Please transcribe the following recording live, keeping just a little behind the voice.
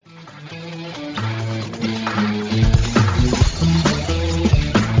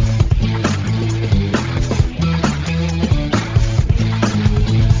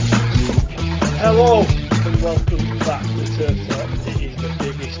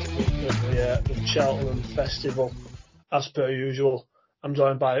Cheltenham Festival. As per usual, I'm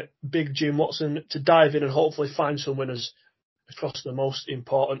joined by Big Jim Watson to dive in and hopefully find some winners across the most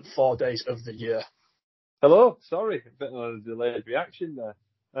important 4 days of the year. Hello, sorry, a bit of a delayed reaction there.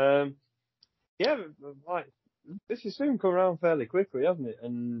 This has soon come around fairly quickly, hasn't it?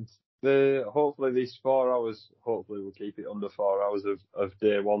 And hopefully these 4 hours, hopefully we'll keep it under 4 hours of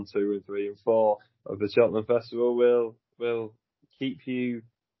day 1, 2, and 3, and 4 of the Cheltenham Festival will keep you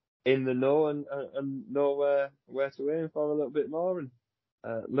in the know and know where to aim for a little bit more. And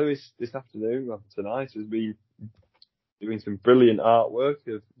Lewis this afternoon, well, tonight, has been doing some brilliant artwork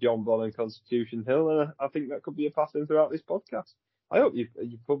of John Bonham and Constitution Hill, and I think that could be a pattern throughout this podcast. I hope you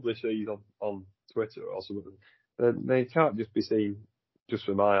publish these on Twitter or something. They can't just be seen just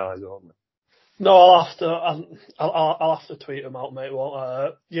for my eyes only. No, I'll have to tweet them out, mate. Well,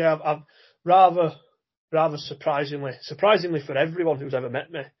 I've rather surprisingly for everyone who's ever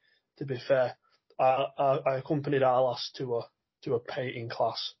met me. To be fair, I accompanied our lass to a painting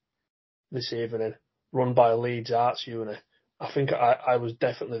class this evening, run by Leeds Arts Uni. I think I was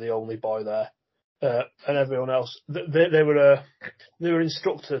definitely the only boy there, and everyone else they were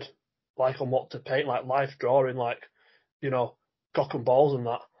instructed like on what to paint, like life drawing, like cock and balls and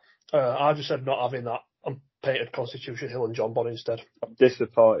that. I just said not having that. I painted Constitution Hill and John Bonham instead. I'm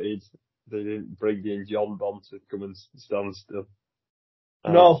disappointed they didn't bring in John Bonham to come and stand still.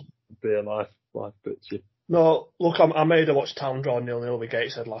 No. Be a life picture. No, look, I made her watch Town draw 0-0 with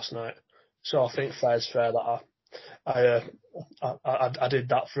Gateshead last night, so I think fair's fair that I did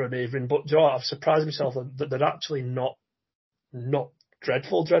that for an evening. But you know, I've surprised myself that they're actually not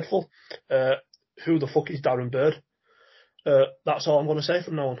dreadful. Who the fuck is Darren Bird? That's all I'm going to say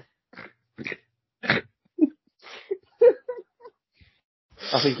from now on.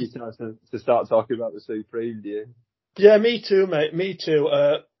 I think it's time to start talking about the Supreme, do you? Yeah, me too, mate. Me too.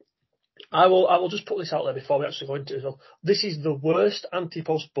 I will just put this out there before we actually go into it as well. This is the worst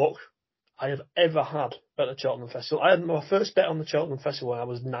anti-post book I have ever had at the Cheltenham Festival. I had my first bet on the Cheltenham Festival when I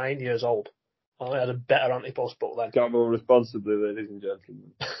was 9 years old. I had a better anti-post book then. Gamble responsibly, ladies and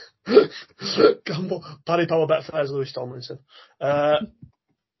gentlemen. Gamble. Paddy Power bet fairs, Lewis Tomlinson. I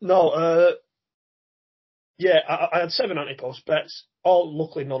had 7 anti-post bets. All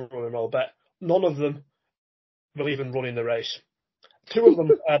luckily non-run and no bet. None of them will even run in the race. 2 of them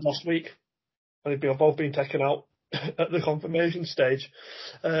I had last week, and they've both been taken out at the confirmation stage,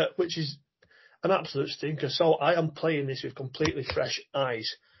 which is an absolute stinker. So I am playing this with completely fresh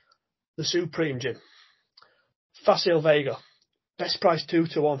eyes. The Supreme, Jim. Facile Vega, best price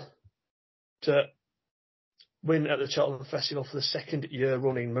 2-1 to win at the Cheltenham Festival for the 2nd year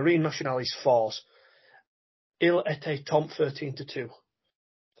running. Marine Nationalis 4s. Il Ete Tomp 13-2.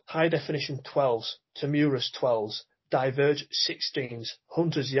 High Definition 12s. Tamuras 12s. Diverge 16s,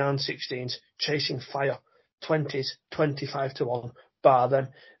 Hunter's Yarn 16s, Chasing Fire 20s, 25-1. Bar them,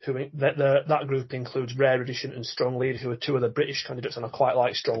 that group includes Rare Edition and Strong Leader, who are 2 of the British candidates, and I quite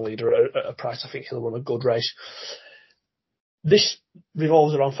like Strong Leader at a price. I think he'll run a good race. This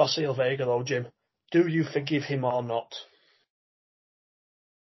revolves around Facile Vega, though, Jim. Do you forgive him or not?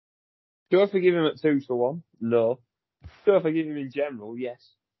 Do I forgive him at 2-1? No. Do I forgive him in general? Yes.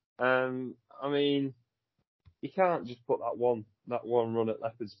 I mean, you can't just put that one run at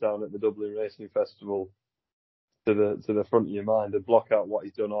Leopardstown at the Dublin Racing Festival to the front of your mind and block out what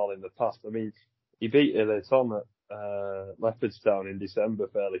he's done all in the past. I mean, he beat Ile Tom at Leopardstown in December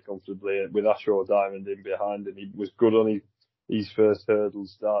fairly comfortably with Ashore Diamond in behind, and he was good on his first hurdle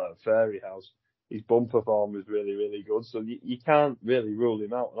start at Fairyhouse. His bumper form was really, really good, so you can't really rule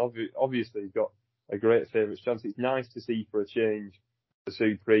him out. And obviously he's got a great favourites chance. It's nice to see for a change the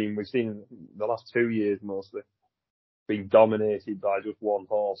Supreme. We've seen in the last 2 years mostly being dominated by just one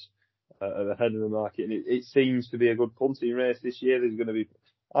horse at the head of the market, and it seems to be a good punting race this year. I think there's going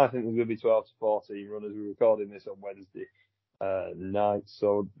to be 12 to 14 runners. We're recording this on Wednesday night,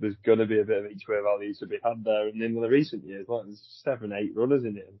 so there's going to be a bit of each way value to be had there. And in the recent years, there's 7-8 runners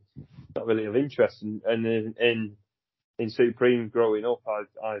in it, not really of interest. And in Supreme growing up,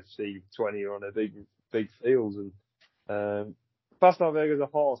 I've seen 20 on a big fields, and Facile Vega's a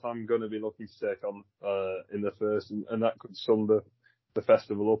horse I'm going to be looking to take on in the first, and that could sum the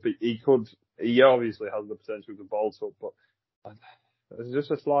festival up. He obviously has the potential to bolt up, but there's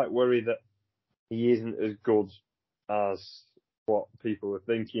just a slight worry that he isn't as good as what people were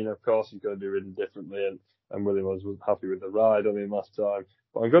thinking. Of course, he's going to be ridden differently, and William was happy with the ride on him last time.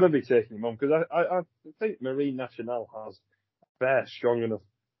 But I'm going to be taking him on because I think Marine Nationale has a fair, strong enough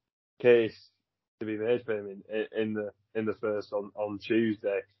case to be made for him in the first on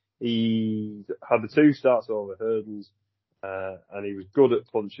Tuesday. He had the 2 starts over hurdles, and he was good at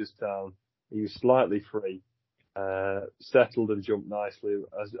Punchestown. He was slightly free, settled and jumped nicely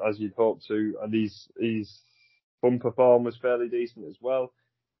as you'd hope to, and his bumper form was fairly decent as well.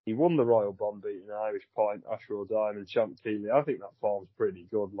 He won the Royal Bond beating Irish Point, Ashrow Diamond, Champ Keeley. I think that form's pretty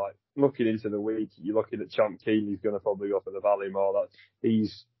good. Like, looking into the week, you're looking at Champ Keeley's going to probably go for the Ballymore.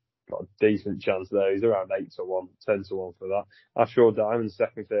 He's got a decent chance there. He's around 8-1, 10-1 for that. Ashrow Diamond,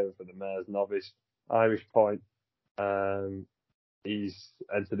 second favourite for the Mares Novice. Irish Point, he's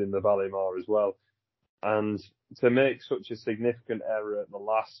entered in the Ballymore as well. And to make such a significant error at the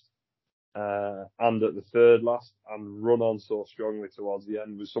last, and at the third last, and run on so strongly towards the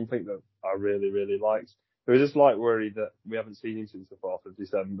end was something that I really, really liked. There was a slight worry that we haven't seen him since the 4th of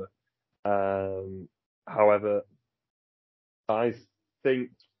December. However, I think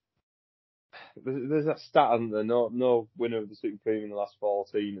there's that stat, hasn't there? No winner of the Super Premium in the last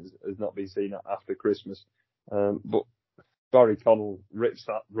 14 has not been seen after Christmas. But Barry Connell rips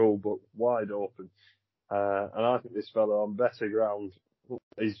that rule book wide open. And I think this fella on better ground,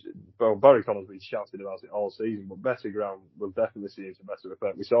 Barry Connell's been shouting about it all season, but better ground will definitely see him to better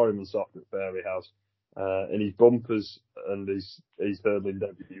effect. We saw him on soft at Fairyhouse, and his bumpers and his hurdling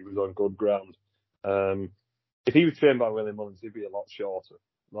debut was on good ground. If he was trained by Willie Mullins, he'd be a lot shorter.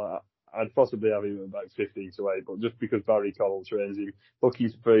 Like, I'd possibly have him at about 15-8, but just because Barry Connell trains him, looking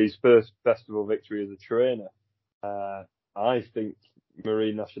for his first festival victory as a trainer, I think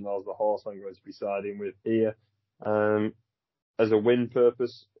Marine National is the horse I'm going to be siding with here. As a win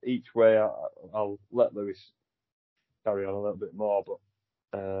purpose, each way, I'll let Lewis carry on a little bit more, but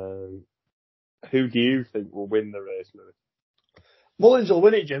who do you think will win the race, Lewis? Mullins will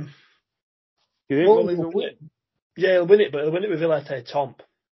win it, Jim. You think Mullins will win it? Yeah, he'll win it, but he'll win it with Ilete Tomp.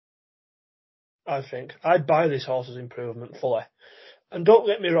 I think. I'd buy this horse's improvement fully. And don't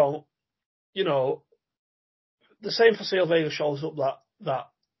get me wrong, you know, the same for Seal Vega shows up that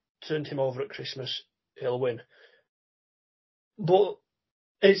turned him over at Christmas, he'll win. But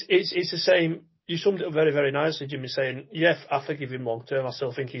it's the same. You summed it up very, very nicely, Jimmy, saying, yeah, I forgive him long term. I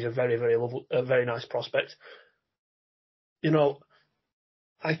still think he's a very, very very nice prospect. You know,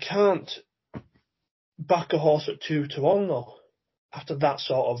 I can't back a horse at 2-1 though, after that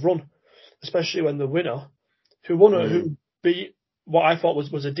sort of run, especially when the winner, who beat what I thought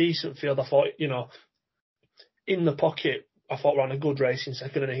was a decent field. I thought, you know, in the pocket, I thought ran a good race in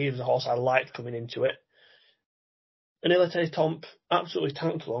second, and he was a horse I liked coming into it. And Ilete Tomp absolutely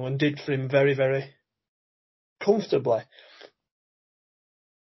tanked along and did for him very, very comfortably.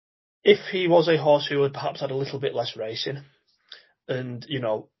 If he was a horse who had perhaps had a little bit less racing, and, you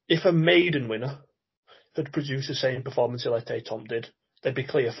know, if a maiden winner had produced the same performance Ilete Tomp did, they'd be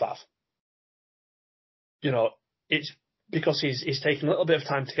clear fav. You know, it's because he's taken a little bit of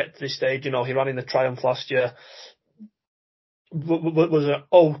time to get to this stage. You know, he ran in the Triumph last year, was an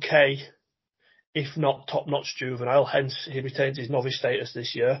okay, if not top-notch juvenile, hence he retains his novice status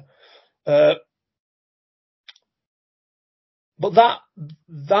this year. But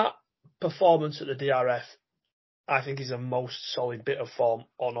that performance at the DRF, I think, is the most solid bit of form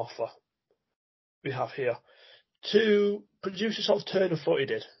on offer we have here. To produce a sort of turn of foot he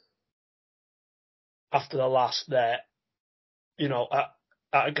did after the last there, you know,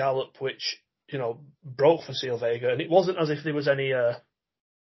 at a gallop which, you know, broke for Seal Vega, and it wasn't as if there was any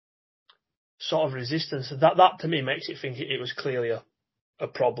sort of resistance. That to me makes it think it was clearly a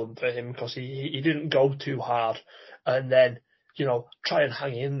problem for him, because he didn't go too hard and then, you know, try and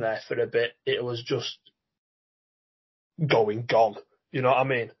hang in there for a bit. It was just gone. You know what I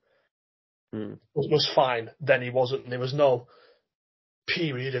mean? It was fine. Then he wasn't. There was no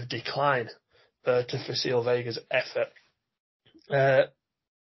period of decline for Seal Vega's effort.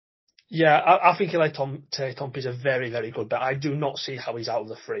 Yeah, I think Ilete Tomp is a very, very good bet. I do not see how he's out of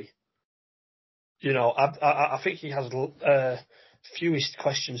the free. You know, I think he has fewest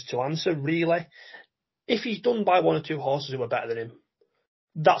questions to answer, really. If he's done by one or two horses who are better than him,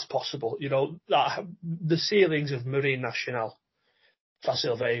 that's possible. You know, the ceilings of Marine National for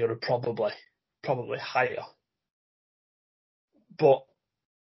Seal Vega are probably higher. But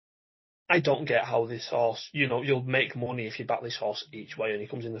I don't get how this horse, you know, you'll make money if you back this horse each way and he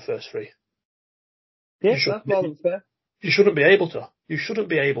comes in the first three. Yeah, that's more than fair. You shouldn't be able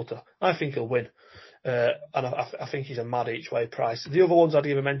to. I think he'll win. And I think he's a mad each way price. The other ones I'd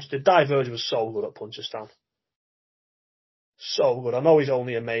even mentioned, the Diverge was so good at Punchestown. So good. I know he's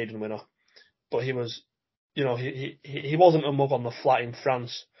only a maiden winner, but he was, you know, he wasn't a mug on the flat in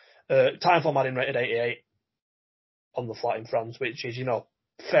France. Timeform had him rated 88 on the flat in France, which is, you know,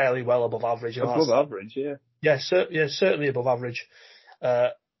 fairly well above average. Above average, yeah. Yeah, certainly above average.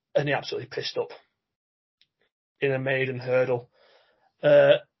 And he absolutely pissed up in a maiden hurdle.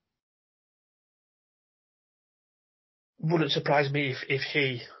 wouldn't surprise me if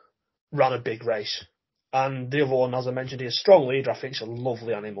he ran a big race. And the other one, as I mentioned, he's a strong leader. I think it's a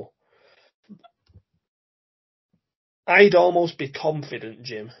lovely animal. I'd almost be confident,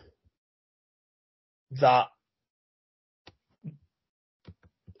 Jim, that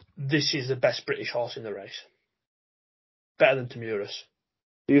this is the best British horse in the race. Better than Tamuras.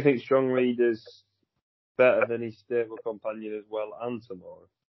 Do you think Strong Leader's better than his stable companion as well, and Tamora?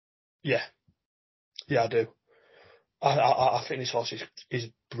 Yeah. Yeah, I do. I think this horse is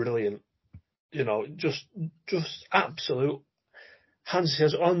brilliant. You know, just absolute. Hans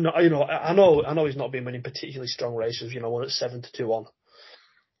says, I know he's not been winning particularly strong races. You know, won at 7-2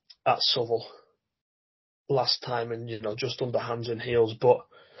 at Southwell last time, and just under Hands and Heels. But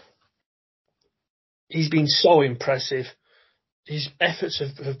he's been so impressive. His efforts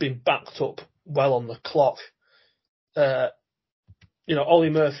have been backed up well on the clock. Ollie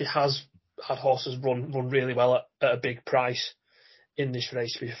Murphy has had horses run really well at a big price in this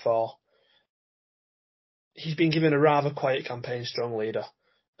race before. He's been given a rather quiet campaign, Strong Leader.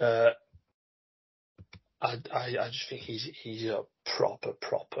 I just think he's a proper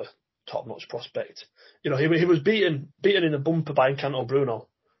top-notch prospect. He was beaten in the bumper by Encanto Bruno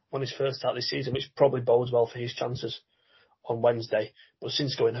on his first start this season, which probably bodes well for his chances on Wednesday. But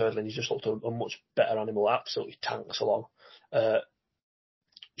since going hurdling, he's just looked a much better animal. Absolutely tanks along.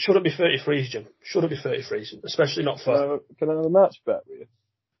 Should it be 33s, Jim? Should it be 33s? Especially not for... Can I have a match bet with you?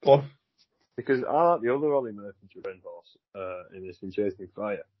 Go on. Because I like the other Ollie Murphy trained horse in this, in Chasing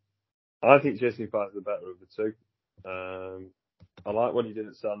Fire. I think Chasing Fire is the better of the two. I like what he did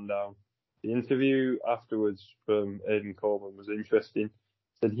at Sandown. The interview afterwards from Aidan Coleman was interesting.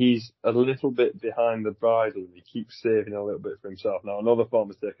 Said he's a little bit behind the bridle and he keeps saving a little bit for himself. Now, another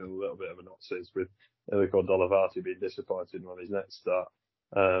farmer's taken a little bit of a nonsense with Illico Dolavati being disappointed on his next start.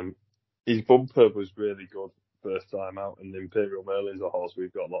 His bumper was really good first time out, and Imperial Merlin's a horse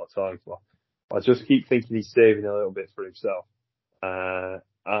we've got a lot of time for. I just keep thinking he's saving a little bit for himself.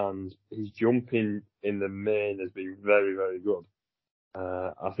 And his jumping in the main has been very, very good.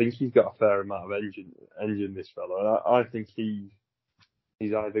 I think he's got a fair amount of engine, this fellow. And I think he's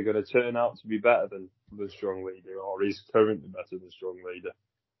either going to turn out to be better than the Strong Leader, or he's currently better than Strong Leader.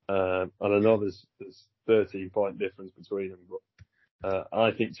 And I know there's 13-point difference between them, but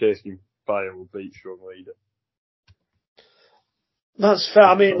I think Chasing Fire will beat Strong Leader. That's fair.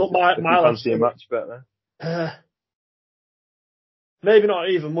 I mean, look, my lads. Fancy a match bet there? Maybe not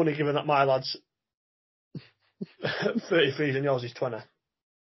even money, given that my lads 33s and yours is 20.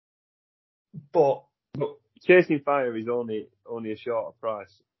 But Chasing Fire is only a shorter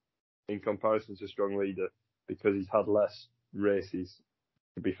price in comparison to Strong Leader because he's had less races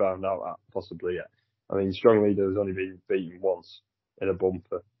to be found out at, possibly yet. I mean, Strong Leader has only been beaten once in a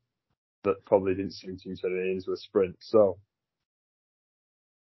bumper that probably didn't suit him turning into a sprint. So,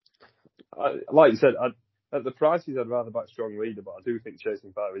 like you said, at the prices, I'd rather back Strong Leader, but I do think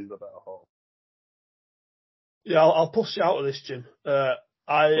Chasing Fire is the better horse. Yeah, I'll push you out of this, Jim.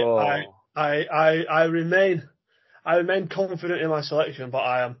 I remain confident in my selection, but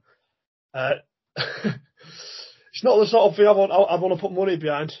I am. It's not the sort of thing I want to put money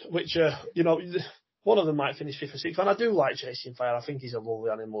behind. Which one of them might finish 5th or 6th, and I do like Chasing Fire. I think he's a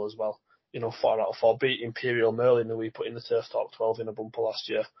lovely animal as well. 4 out of 4, beat Imperial Merlin, who we put in the Turf Talk 12 in a bumper last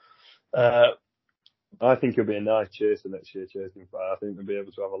year. I think he'll be a nice chaser next year, Chasing Fire. I think they'll be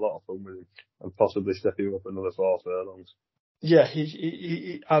able to have a lot of fun with him and possibly step him up another 4 furlongs. Yeah,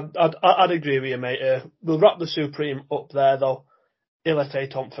 I'd agree with you, mate. We'll wrap the Supreme up there, though. Il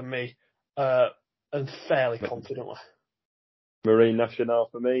Etait for me, and fairly confidently. Marine Nationale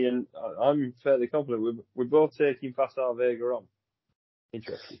for me, and I'm fairly confident. We're both taking Facile Vega on.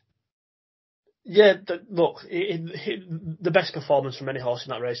 Interesting. Yeah, look, the best performance from any horse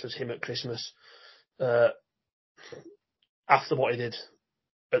in that race was him at Christmas. After what he did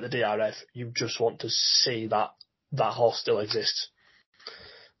at the DRF, you just want to see that horse still exists.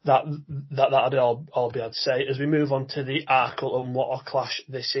 That'd all be able to say. As we move on to the Arkle and What a Clash,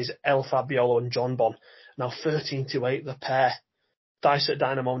 this is El Fabiolo and John Bon. Now 13-8 the pair. Dice at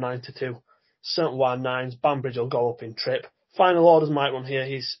Dynamo 9-2. St. Juan 9s. Banbridge will go up in trip. Final orders might run here.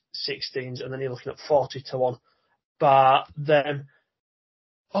 He's 16s, and then you're looking at 40-1. But then,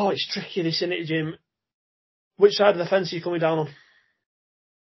 it's tricky, this, isn't it, Jim? Which side of the fence are you coming down on?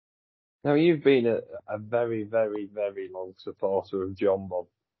 Now, you've been a very, very, very long supporter of John Bon,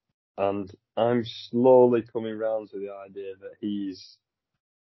 and I'm slowly coming round to the idea that he's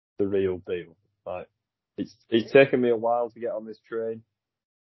the real deal. Like, it's taken me a while to get on this train.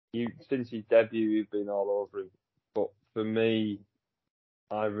 Since his debut, you've been all over him. But for me,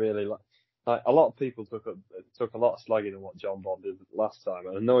 I really like. Like, a lot of people took a lot of slagging on what John Bond did last time,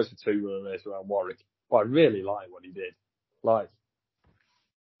 and I know it's a 2-run race around Warwick, but I really like what he did. Like,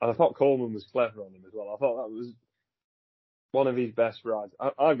 and I thought Coleman was clever on him as well. I thought that was one of his best rides.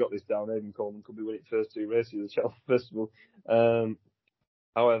 I've got this down. Aidan Coleman could be winning first 2 races of the Cheltenham Festival.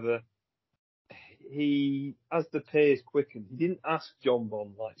 However, as the pace quickened, he didn't ask John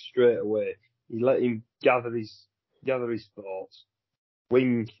Bond like straight away. He let him gather his thoughts,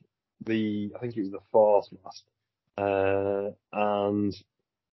 wing I think it was the fourth last, and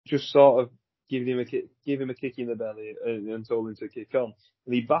just sort of give him a kick in the belly and told him to kick on.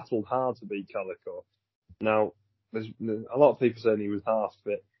 And he battled hard to beat Calico. Now, there's a lot of people saying he was half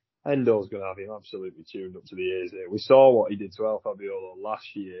fit. Endo's going to have him absolutely tuned up to the ears here. We saw what he did to El Fabiolo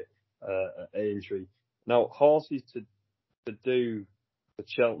last year at Aintree. Now, horses to do the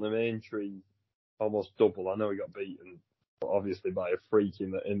Cheltenham Aintree almost double. I know he got beaten, obviously, by a freak in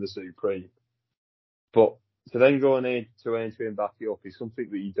the Supreme. But to then go to Aintree and back it up is something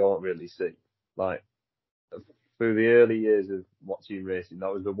that you don't really see. Like, through the early years of watching racing,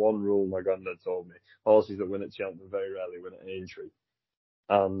 that was the one rule my granddad told me. Horses that win at Cheltenham very rarely win at Aintree.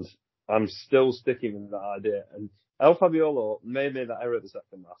 And I'm still sticking with that idea. And El Fabiolo may have made that error at the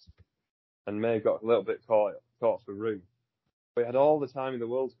second last and may have got a little bit caught for room. But he had all the time in the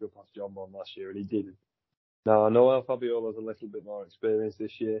world to go past John Bond last year, and he didn't. Now, I know El Fabiolo's a little bit more experienced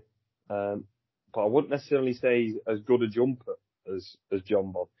this year, but I wouldn't necessarily say he's as good a jumper as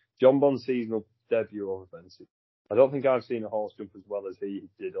John Bond. John Bond's seasonal debut over Fences. I don't think I've seen a horse jump as well as he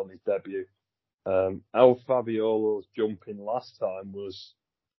did on his debut. El Fabiolo's jumping last time was,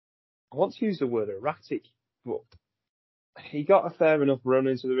 I want to use the word erratic, but he got a fair enough run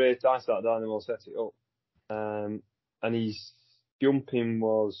into the race. Dysart Dynamo set it up. And his jumping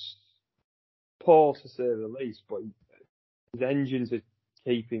was poor to say the least, but his engine to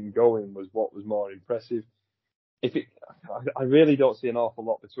keep him going was what was more impressive. I really don't see an awful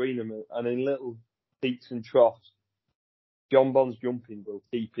lot between them, and in little peaks and troughs, John Bond's jumping will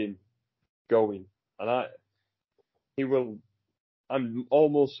keep him going, and I'm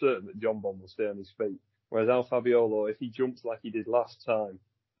almost certain that John Bond will stay on his feet. Whereas El Fabiolo, if he jumps like he did last time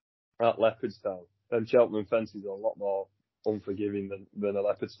at Leopardstown, then Cheltenham Fences are a lot more unforgiving than a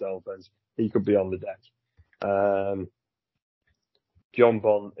Leopardstown fence. He could be on the deck. John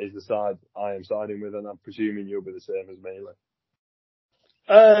Bond is the side I am siding with, and I'm presuming you'll be the same as me, Lee.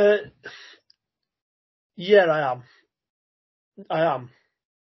 Yeah, I am,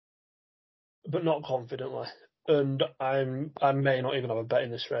 but not confidently, and I may not even have a bet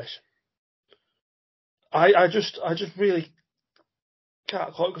in this race. I just really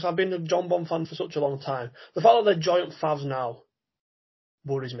can't call it because I've been a John Bond fan for such a long time. The fact that they're joint favs now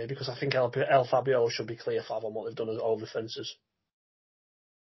worries me because I think El Fabiolo should be clear fav on what they've done over the fences.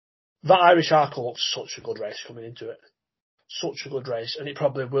 That Irish Arkle looks such a good race coming into it. Such a good race, and it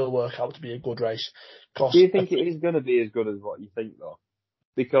probably will work out to be a good race. Do you think it is going to be as good as what you think, though?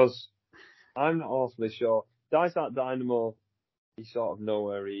 Because I'm not awfully sure. Dysart Dynamo, you sort of know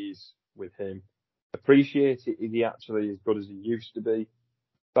where he is with him. Appreciate it if he actually as good as he used to be.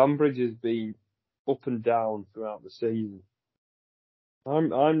 Banbridge has been up and down throughout the season.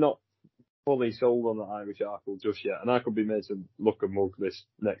 I'm not fully sold on the Irish Arkle just yet, and I could be made to look a mug this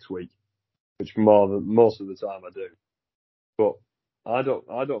next week, which most of the time I do. But I don't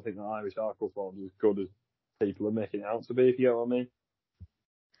think the Irish Arkle form is as good as people are making it out to be, if you know what I mean.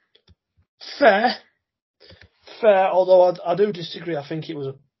 Fair. Although I do disagree. I think it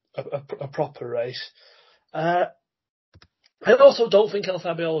was a proper race. I also don't think El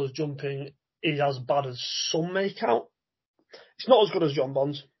Fabiolo's jumping is as bad as some make out. It's not as good as John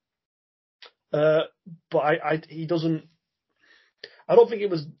Bond's. But he doesn't. I don't think it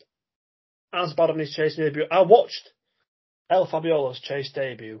was as bad on his chase debut. I watched El Fabiolo's chase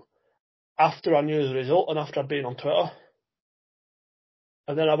debut after I knew the result and after I'd been on Twitter.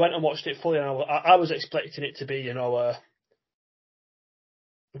 And then I went and watched it fully, and I was expecting it to be, a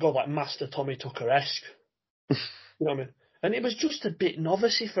go like Master Tommy Tucker-esque. You know what I mean? And it was just a bit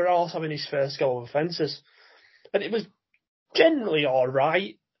novice-y for a horse having his first go over fences. And it was generally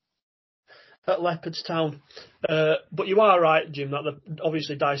alright at Leopardstown. But you are right, Jim, that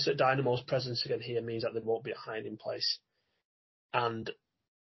obviously Dysart Dynamo's presence again here means that they won't be a hiding place. And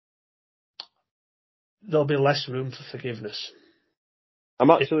there'll be less room for forgiveness. I'm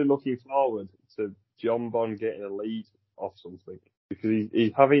actually looking forward to John Bond getting a lead off something because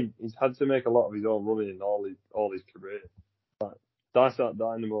he's had to make a lot of his own running in all his career. Like, Dysart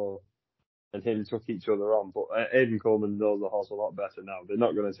Dynamo and him took each other on, but Aidan Coleman knows the horse a lot better now. They're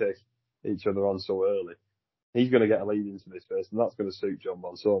not going to take each other on so early. He's going to get a lead into this race, and that's going to suit John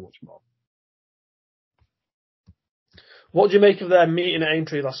Bond so much more. What do you make of their meeting at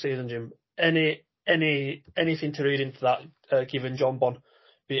Aintree last season, Jim? Anything to read into that, given John Bon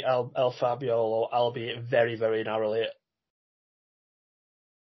beat El Fabiolo, albeit very, very narrowly?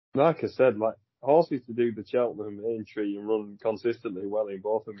 Like I said, horses to do the Cheltenham Aintree and run consistently well in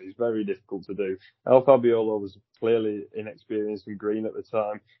both of them is very difficult to do. El Fabiolo was clearly inexperienced and green at the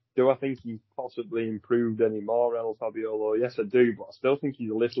time. Do I think he's possibly improved any more, El Fabiolo? Yes, I do, but I still think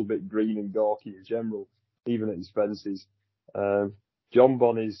he's a little bit green and gawky in general, even at his fences. John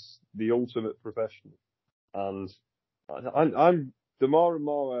Bon is the ultimate professional, and I'm the more and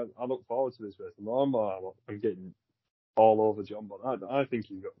more I look forward to this race, the more and more I'm getting all over John Bon. I think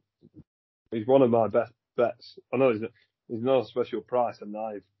he's one of my best bets. I know he's no special price, and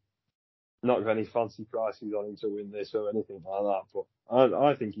I've not got any fancy prices on him to win this or anything like that, but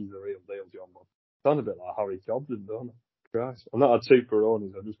I think he's the real deal, John Bon. Sounds a bit like Harry Cobden, don't it? Christ. I've not had 2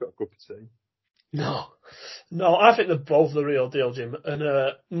 Peronis, I've just got a cup of tea. No, I think they're both the real deal, Jim. And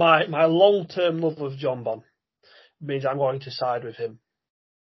my long-term love of John Bon means I'm going to side with him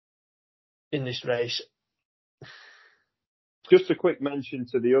in this race. Just a quick mention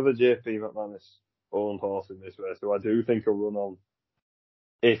to the other JP McManus owned horse in this race, who I do think will run on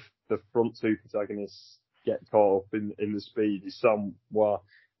if the front 2 protagonists get caught up in the speed, is Sam Moir.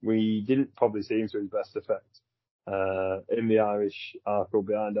 We didn't probably see him to his best effect in the Irish Arkle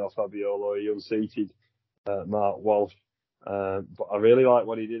behind El Fabiolo. He unseated Mark Walsh. But I really like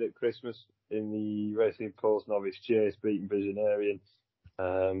what he did at Christmas in the Racing Post Novice Chase, beating Visionarian.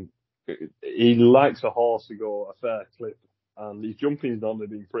 He likes a horse to go a fair clip, and his jumping's normally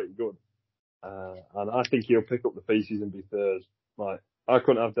been pretty good. And I think he'll pick up the pieces and be third. I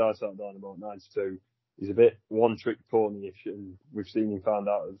couldn't have Dysart Dynamo at 92. He's a bit one-trick pony-ish, and we've seen him found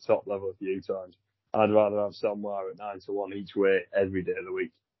out at the top level a few times. I'd rather have somewhere at 9-1 each way every day of the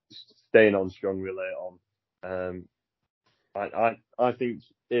week, just staying on strongly late on. I think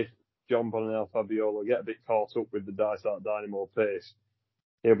if John Bon and El Fabiolo get a bit caught up with the Dysart Dynamo pace,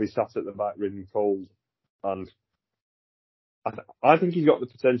 he'll be sat at the back ridden cold, and I think he's got the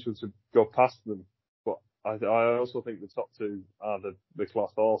potential to go past them, but I also think the top 2 are the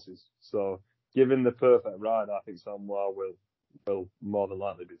class horses. So, given the perfect ride, I think Samoa will more than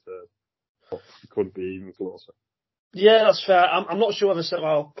likely be third. But it could be even closer. Yeah, that's fair. I'm not sure whether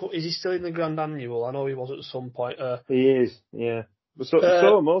is he still in the Grand Annual? I know he was at some point. He is, yeah. But so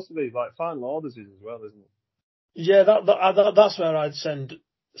are most of these, like Final Orders is as well, isn't it? Yeah, that's where I'd send.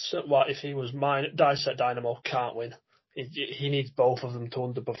 If he was mine, Dysart Dynamo can't win. He needs both of them to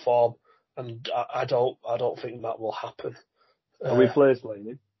underperform, and I don't think that will happen. Are we place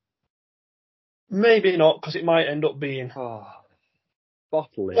laning? Maybe not, because it might end up being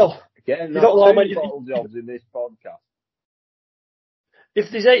bottling. Well, getting that 2 bottle jobs in this podcast.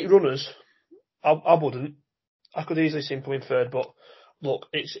 If there's 8 runners, I wouldn't. I could easily see him coming third, but look,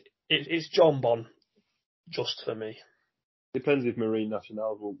 it's John Bon, just for me. Depends if Marine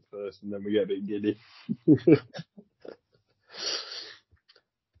Nationals won't first, and then we get a bit giddy.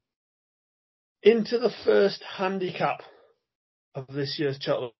 Into the first handicap of this year's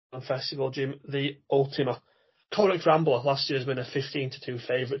Cheltenham Festival, Jim, the Ultima. Corach Rambler last year has been a 15-2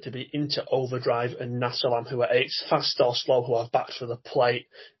 favourite to be Into Overdrive and Nasalam, who are 8s. Fast or Slow, who are backed for the plate,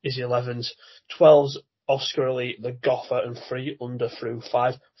 is 11s. 12s, Oscar Elite, the Goffer, and 3 under through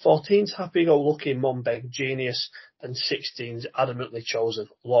 5. 14s, Happy Go Lucky, Monbeg, Genius, and 16s, Adamantly Chosen,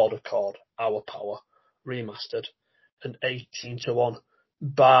 Lord Accord, Our Power, Remastered, and 18-1.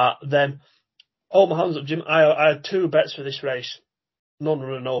 Bar them. Hold my hands up, Jim. I had 2 bets for this race. None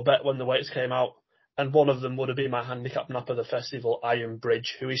were a no bet when the weights came out. And one of them would have been my handicap nap of the festival, Iron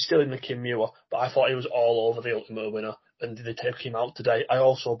Bridge, who is still in the Kim Muir, but I thought he was all over the Ultimate winner, and they took him out today. I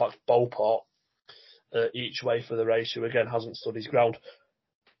also backed Beauport each way for the race, who again hasn't stood his ground.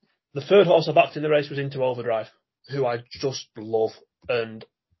 The third horse I backed in the race was Into Overdrive, who I just love, and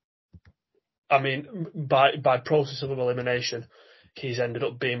I mean, by process of elimination, he's ended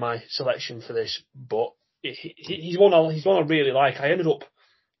up being my selection for this, but he's one I really like. I ended up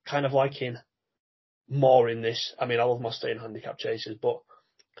kind of liking more in this. I mean, I love my staying handicap chasers, but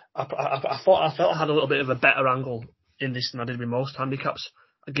I felt I had a little bit of a better angle in this than I did with most handicaps.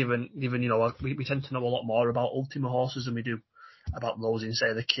 Given we tend to know a lot more about Ultima horses than we do about those in,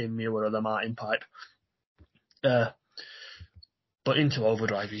 say, the Kim Muir or the Martin Pipe. But Into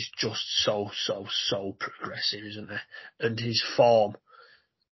Overdrive is just so progressive, isn't it? And his form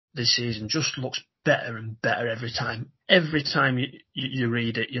this season just looks better and better every time. Every time you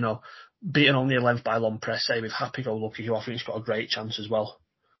read it, beaten on the 11th by Lon Presse with Happy Go Lucky, who I think has got a great chance as well.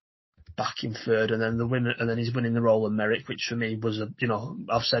 back in third, and then the winner, and then he's winning the Roland Merrick, which for me was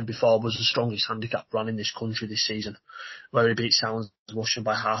I've said before, was the strongest handicap run in this country this season, where he beat Sounds Russian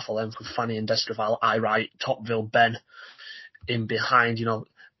by half a length with Fanny and Destraval, I Write, Topville, Ben in behind.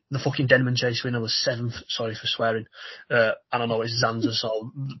 The fucking Denman Chase winner was 7th. Sorry for swearing. And I know it's Zanza,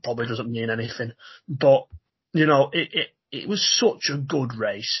 so probably doesn't mean anything. But it was such a good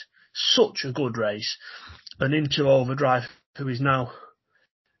race, and Into Overdrive, who is now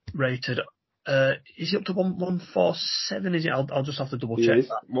rated. Is he up to 147? Is it? I'll just have to double check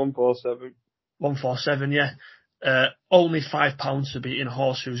that. 147. 147, yeah. Only £5 for beating a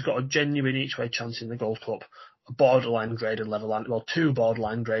horse who's got a genuine each way chance in the Gold Cup. A borderline graded level, two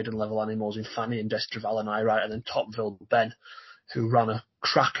borderline graded level animals in Fanny and Destraval and I Write, and then Topville Ben, who ran a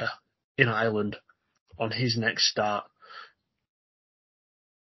cracker in Ireland on his next start.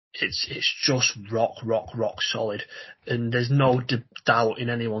 It's just rock solid, and there's no doubt in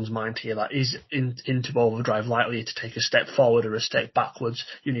anyone's mind here that is Into Overdrive likely to take a step forward or a step backwards.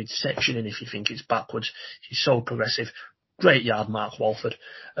 You need sectioning if you think it's backwards. He's so progressive. Great yard, Mark Walford.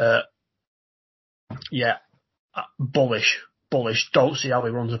 Bullish. Don't see how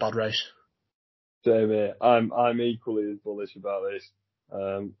he runs a bad race. Same here. I'm equally as bullish about this.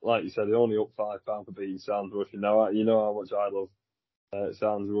 Like you said, he only up £5 for beating Sounds Russian. Now you know how much I love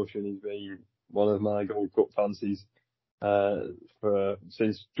Sounds Russian. He's been one of my Gold Cup fancies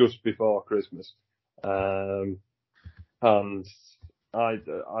since just before Christmas, and I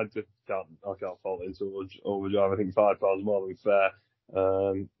just can't fault Into Overdrive. I think £5 more than fair.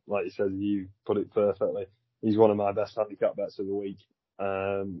 Like you said, you put it perfectly. He's one of my best handicap bets of the week.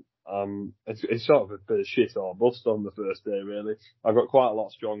 It's sort of a bit of shit or bust on the first day, really. I've got quite a lot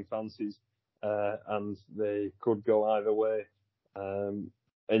of strong fancies, and they could go either way.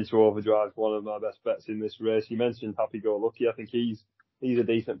 Into Overdrive, one of my best bets in this race. You mentioned Happy Go Lucky. I think he's a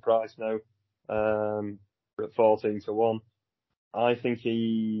decent price now, at 14-1. I think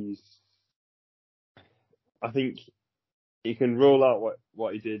he can roll out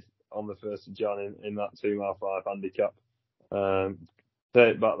what he did on the 1st of Jan in that 2 mile 5 handicap.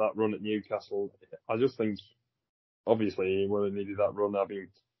 Take back that run at Newcastle. I just think, obviously, he would have needed that run, having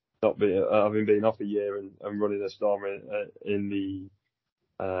been off a year and running a storm in the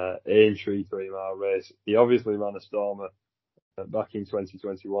Aintree 3 mile race. He obviously ran a stormer back in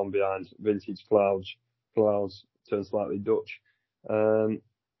 2021 behind Vintage Clouds turned slightly Dutch.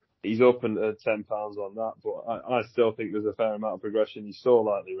 He's open at £10 on that, but I still think there's a fair amount of progression. He's so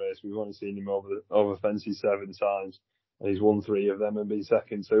lightly raced. We've only seen him over fences 7 times, and he's won 3 of them and been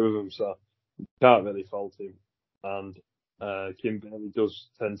second 2 of them, so can't really fault him. And Kim Bailey does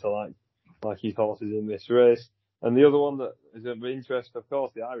tend to like his horses in this race. And the other one that is of interest, of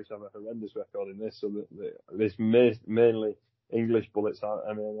course, the Irish have a horrendous record in this, so this mainly English bullets.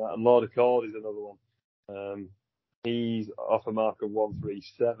 And Lord Accord is another one. He's off a mark of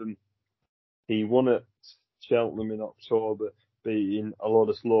 137. He won at Cheltenham in October, beating a lot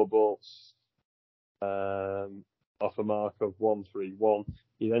of slow boats, off a mark of 131.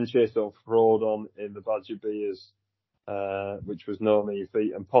 He then chased off Frodon in the Badger Beers, which was no mean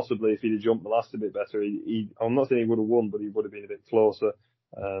feat, and possibly if he'd have jumped the last a bit better, I'm not saying he would have won, but he would have been a bit closer.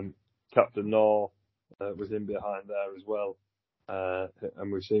 Captain Nor was in behind there as well,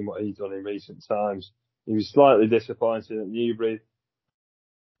 and we've seen what he's done in recent times. He was slightly disappointed at Newbury.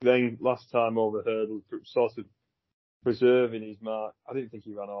 Then last time over hurdle, sort of preserving his mark. I didn't think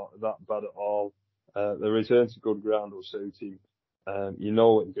he ran that bad at all. The return to good ground will suit him. You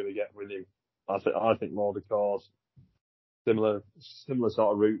know what you're going to get with him. I think Lord Accord, similar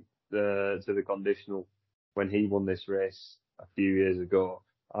sort of route to the conditional when he won this race a few years ago.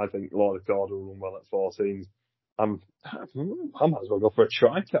 I think Lord Accord will run well at 14. I might as well go for a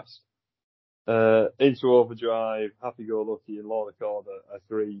TriCast. Into Overdrive, Happy Go Lucky, and Lord Accord are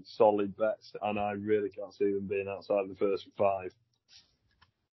 3 solid bets, and I really can't see them being outside the first 5.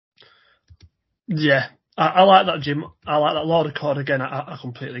 Yeah, I like that, Jim. I like that Lord Accord again. I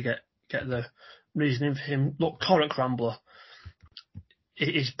completely get the reasoning for him. Look, Corach Rambler,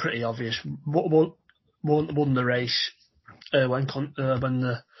 it is pretty obvious. Won the race when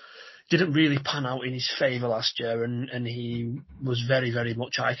the didn't really pan out in his favour last year, and he was very, very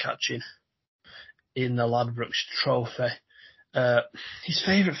much eye-catching in the Ladbrokes Trophy. He's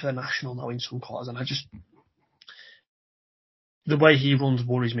favourite for the National now in some quarters, and the way he runs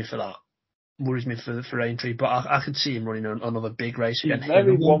worries me for that. Worries me for Aintree, but I could see him running another big race again. He's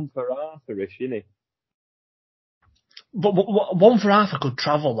very one for Arthur-ish, isn't he? But one for Arthur could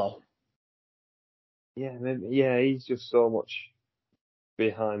travel though. Yeah, maybe, yeah, he's just so much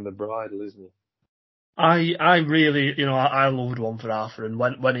behind the bridle, isn't he? I really, I loved One for Arthur, and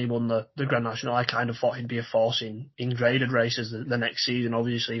when he won the Grand National, I kind of thought he'd be a force in graded races the next season.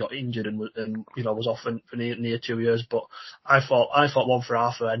 Obviously, he got injured and was off for near 2 years. But I thought One for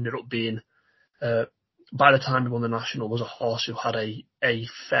Arthur ended up being, by the time he won the National, was a horse who had a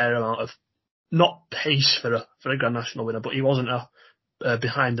fair amount of, not pace for a Grand National winner, but he wasn't a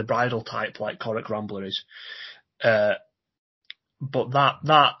behind the bridle type like Corach Rambler is. But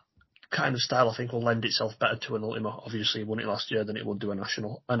that kind of style, I think, will lend itself better to an Ultima. Obviously, he won it last year than it would do a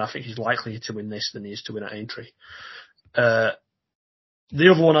National, and I think he's likely to win this than he is to win at Aintree. The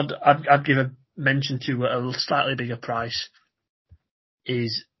other one I'd give a mention to at a slightly bigger price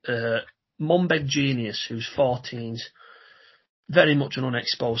is Monbeg Genius, who's 14s, very much an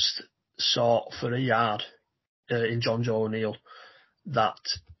unexposed sort for a yard in John Joe O'Neill that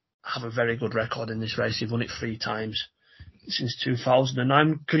have a very good record in this race. He's won it 3 times since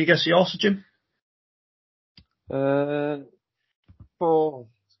 2009. Can you guess the horse, Jim?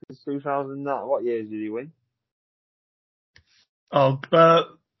 Since 2009. What years did he win? I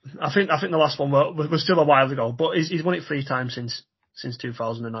think the last one was still a while ago, but he's won it 3 times since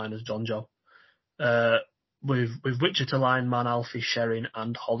 2009 as John Joe. With Wichita Lineman, Alfie Sherrin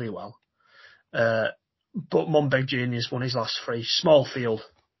and Hollywell. But Monbeg Genius won his last 3. Small field.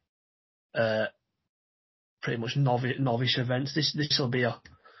 Pretty much novice events. This will be a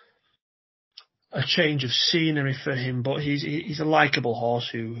change of scenery for him, but he's a likeable horse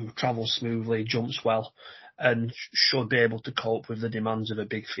who travels smoothly, jumps well, and should be able to cope with the demands of a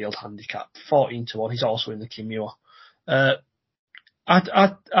big field handicap. 14-1. He's also in the Kimura.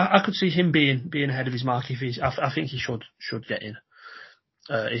 I could see him being ahead of his mark if I think he should get in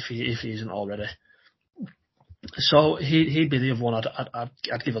if he isn't already. So he'd be the other one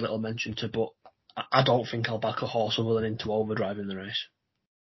I'd give a little mention to, but I don't think I'll back a horse other than Into Overdrive in the race.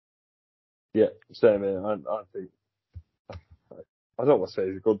 Yeah, same here. I think I don't want to say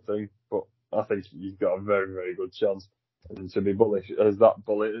it's a good thing, but I think you've got a very, very good chance. And to be bullish as that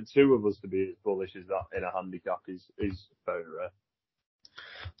bullish, 2 of us to be as bullish as that in a handicap is very rare.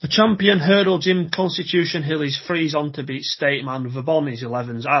 The champion hurdle, Jim, Constitution Hill, is freeze on to beat State Man. Vauban is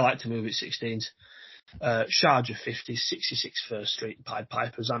 11s. I like to move it 16s. Sharjah 50s, 66 First Street, Pied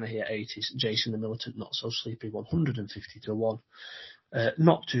Piper, Zanahiyr 80s, Jason the Militant, Not So Sleepy 150-1.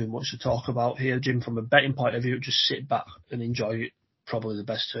 Not too much to talk about here, Jim, from a betting point of view. Just sit back and enjoy it. Probably the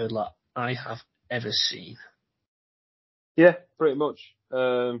best hurdler I have ever seen. Yeah, pretty much.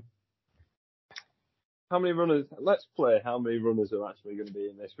 How many runners? Let's play how many runners are actually going to be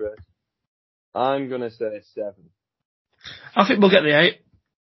in this race. I'm going to say 7. I think we'll get the 8.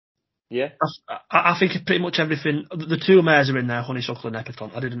 Yeah. I think pretty much everything. The 2 mares are in there, Honeysuckle and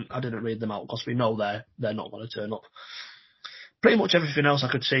Epicon. I didn't read them out because we know they're not going to turn up. Pretty much everything else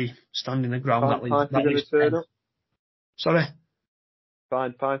I could see standing the ground. That leaves turn up. Sorry.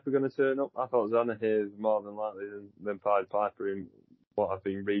 Pied Piper going to turn up. I thought Zanahiyr is more than likely than Pied Piper in what I've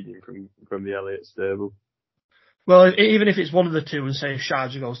been reading from the Elliott stable. Well, even if it's one of the 2 and say if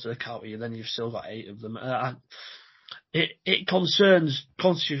Sharjah goes to the county, then you've still got 8 of them. It concerns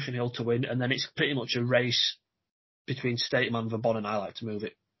Constitution Hill to win, and then it's pretty much a race between Stateman, Vauban, and I like to move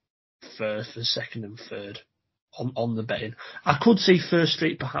it for 2nd and 3rd on the betting. I could see First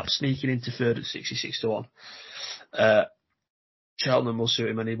Street perhaps sneaking into 3rd at 66-1. Cheltenham will suit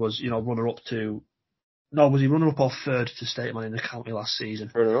him, and he was, runner-up to... No, was he runner-up or 3rd to Stateman in the county last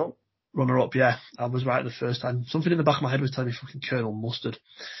season? Runner-up? Runner-up, yeah. I was right the first time. Something in the back of my head was telling me fucking Colonel Mustard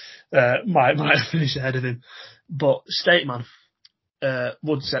might have finished ahead of him. But Stateman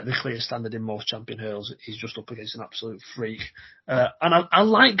would set the clear standard in most champion hurdles. He's just up against an absolute freak. And I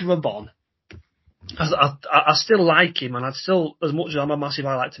like Vauban. I still like him, and I'd still, as much as I'm a massive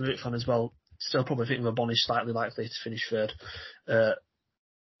I Like to Move It fan as well, still probably think Vauban is slightly likely to finish 3rd.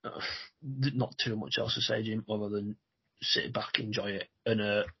 Not too much else to say, Jim, other than sit back, enjoy it,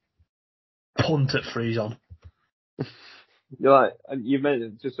 and punt at freeze on. You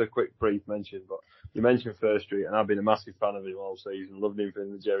mentioned, just a quick brief mention, but you mentioned First Street, and I've been a massive fan of him all season. Loved him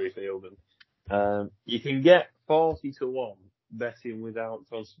in the Jerry Field, and you can get 40-1 betting without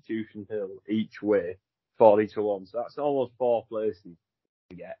Constitution Hill each way, 40-1. So that's almost 4 places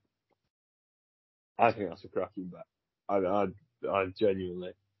to get. I think that's a cracking bet. I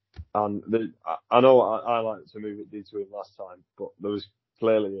genuinely, and I know I like to move it did to him last time, but there was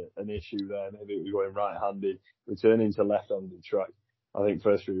clearly an issue there. Maybe it was going right-handed, returning to left-handed track. I think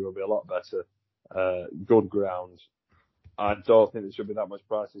First Street will be a lot better. Good ground. I don't think there should be that much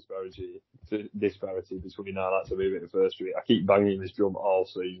price disparity between I Like to Move It and First Street. I keep banging this drum all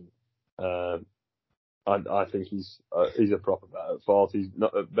season. I think he's a proper bet at 40.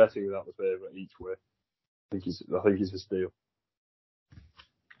 Not betting without the favourite each way. I think it's a steal.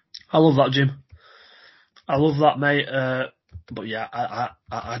 I love that, Jim. I love that, mate. But yeah,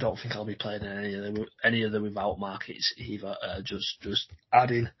 I don't think I'll be playing any of the without markets either. Just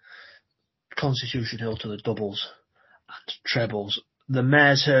adding Constitution Hill to the doubles and trebles. The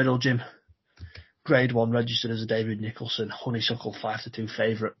Mares Hurdle, Jim. Grade 1 registered as a David Nicholson, Honeysuckle 5-2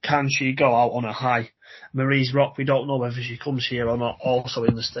 favourite. Can she go out on a high? Marie's Rock, we don't know whether she comes here or not, also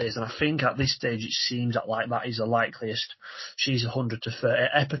in the States, and I think at this stage it seems like that is the likeliest. She's 100-30,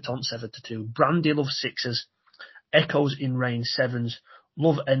 Epatante 7-2, Brandy Love 6s, Echoes in Rain 7s,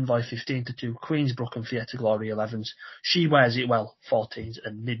 Love Envoy 15-2, Queensbrook and Fiesta Glory 11s, She Wears It Well 14s,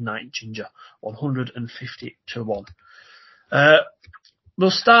 and Midnight Ginger 150-1. We'll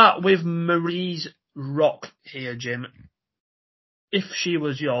start with Marie's Rock here, Jim. If she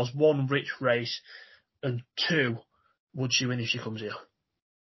was yours, 1, Rich Race, and 2, would she win if she comes here?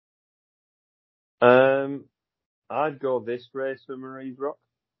 I'd go this race for Marie's Rock.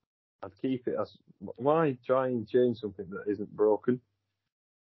 I'd keep it as... Why try and change something that isn't broken?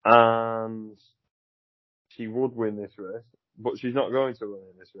 And she would win this race, but she's not going to win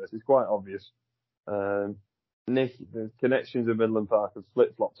this race. It's quite obvious. Nick, the connections of Midland Park have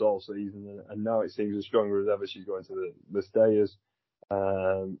flip-flopped all season, and now it seems as stronger as ever she's going to the Stayers.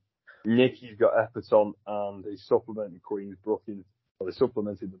 Nicky's got Epatante and he's supplemented Queensbrook in, well, they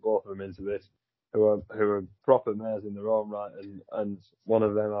supplemented the both of them into this, who are proper mares in their own right, and one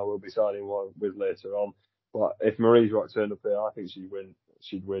of them I will be siding with later on. But if Marie's Rock turned up here, I think she'd win.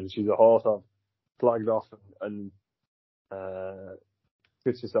 She's a horse I've flagged off and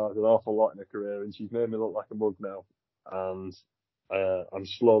criticised an awful lot in her career, and she's made me look like a mug now. And I'm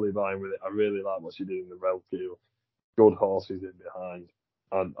slowly buying with it. I really like what she did in the Relkiel. Good horses in behind.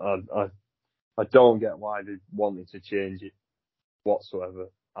 And I don't get why they wanted to change it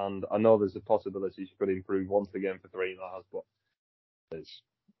whatsoever. And I know there's a possibility she could improve once again for 3 hours, but it's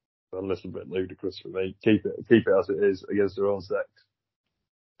a little bit ludicrous for me. Keep it as it is against her own sex,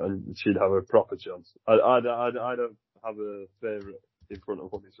 and she'd have a proper chance. I don't have a favourite in front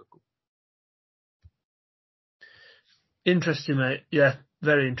of Honeysuckle. Interesting, mate. Yeah,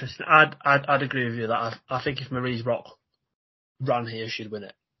 very interesting. I'd agree with you that I think if Marie's Rock ran here, she'd win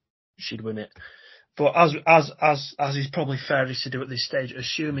it. But as is probably fairest to do at this stage,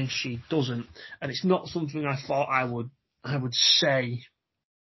 assuming she doesn't, and it's not something I thought I would say,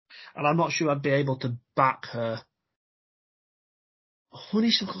 and I'm not sure I'd be able to back her.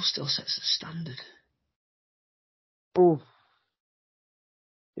 Honeysuckle still sets the standard. Oh,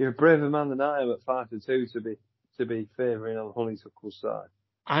 you're a braver man than I am at 5-2 to be favouring on Honeysuckle's side.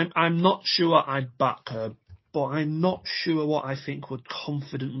 I'm not sure I'd back her, but I'm not sure what I think would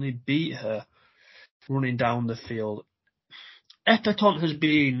confidently beat her running down the field. Epatante has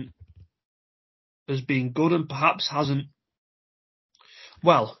been good and perhaps hasn't.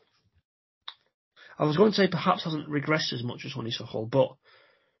 Well, I was going to say perhaps hasn't regressed as much as Honeysuckle, but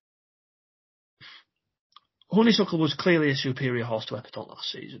Honeysuckle was clearly a superior horse to Epatante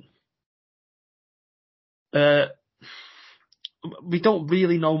last season. We don't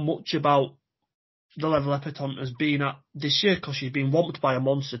really know much about the level Epatante has been at this year because she's been whomped by a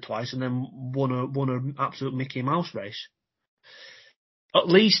monster twice and then won an absolute Mickey Mouse race. At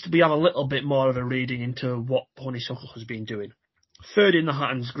least we have a little bit more of a reading into what Honeysuckle has been doing. Third in the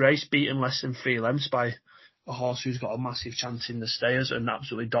Hatton's Grace, beaten less than 3 lengths by a horse who's got a massive chance in the Stayers and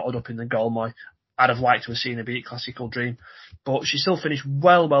absolutely dotted up in the Golmoy. I'd have liked to have seen her beat Classical Dream, but she still finished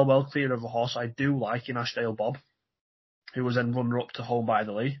well clear of a horse I do like in Ashdale Bob, who was then runner-up to Home by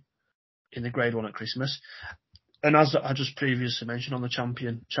the Lee in the Grade 1 at Christmas. And as I just previously mentioned on the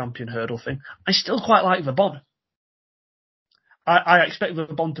champion hurdle thing, I still quite like Vauban. I expect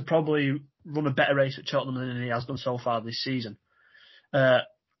Vauban to probably run a better race at Cheltenham than he has done so far this season. And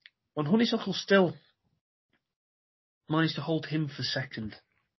Honeysuckle still managed to hold him for second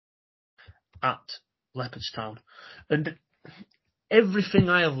at Leopardstown. And everything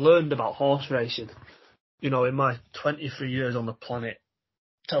I have learned about horse racing, in my 23 years on the planet,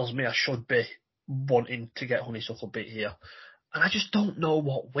 tells me I should be wanting to get Honeysuckle beat here. And I just don't know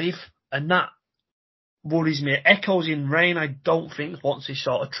what with. And that worries me. Echoes in Rain, I don't think wants this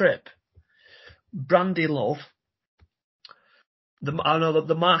sort of trip. Brandy Love, I know that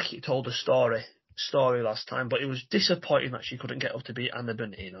the market told a story last time, but it was disappointing that she couldn't get up to beat Anna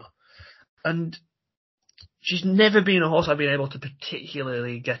Bernino. And she's never been a horse I've been able to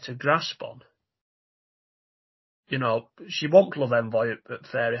particularly get a grasp on. She whomped Love Envoy at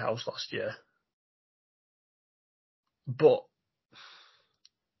Fairyhouse last year. But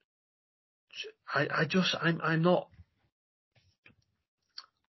I'm not.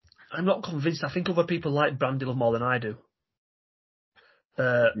 I'm not convinced. I think other people like Brandilove more than I do.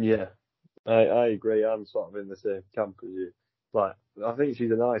 Yeah, I agree. I'm sort of in the same camp as you. Like, I think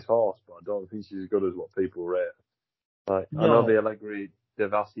she's a nice horse, but I don't think she's as good as what people rate. Like, I know the No. Allegri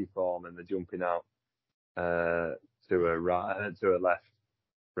Devassi form and the jumping out to a right, to a left,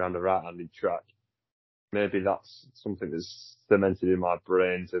 around a right-handed track. Maybe that's something that's cemented in my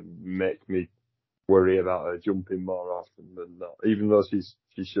brain to make me worry about her jumping more often than not. Even though she's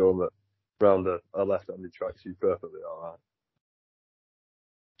shown that round a left-handed track she's perfectly alright.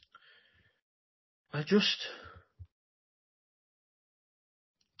 I just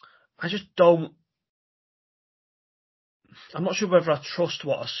don't. I'm not sure whether I trust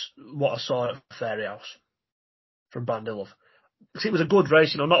what I saw at Fairy House from Brandilove. Because it was a good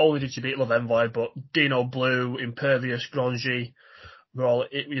race, not only did she beat Love Envoy, but Dino Blue, Impervious, Grandgy, we're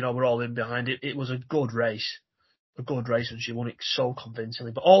all in behind it. It was a good race, and she won it so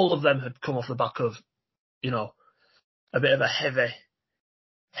convincingly. But all of them had come off the back of, a bit of a heavy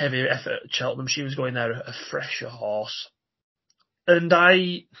effort at Cheltenham. She was going there a fresher horse, and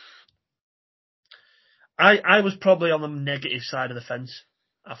I was probably on the negative side of the fence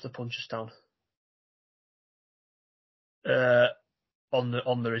after Punchestown. On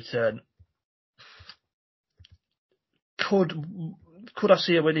the return, could I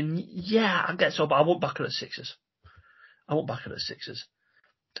see her winning? Yeah, I guess so, but I won't back her at sixes. Now,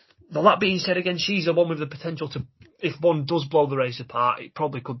 that being said, again, she's the one with the potential to, if one does blow the race apart, it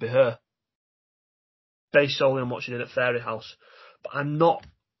probably could be her, based solely on what she did at Fairy House. But I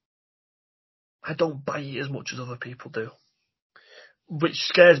don't buy it as much as other people do, which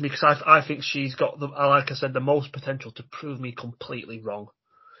scares me because I think she's got, like I said, the most potential to prove me completely wrong.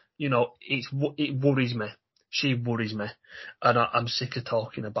 It worries me. She worries me, and I'm sick of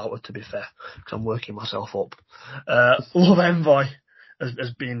talking about her. To be fair, because I'm working myself up. Love Envoy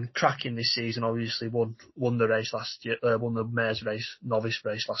has been cracking this season. Obviously, won the race last year. Won the mares race, novice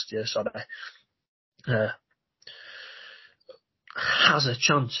race last year. Sorry, has a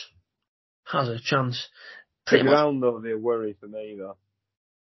chance. The Pretty much. ground though, be a worry for me though.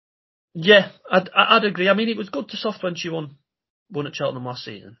 Yeah, I'd agree. I mean, it was good to soft when she won at Cheltenham last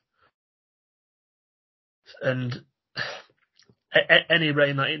season, and any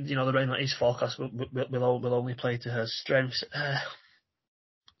rain that the rain that is forecast will only play to her strengths.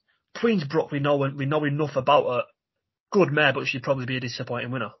 Queensbrook, we know enough about her. Good mare, but she'd probably be a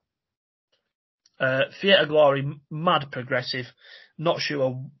disappointing winner. Theatre Glory, mad progressive. Not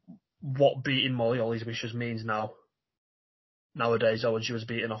sure what beating Molly Holly's Wishes means nowadays, though, when she was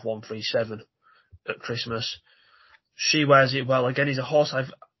beating off 137 at Christmas. She wears it well. Again, he's a horse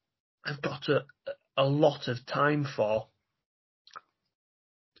I've got a lot of time for.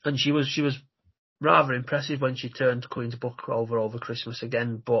 And she was rather impressive when she turned Queensbrook over Christmas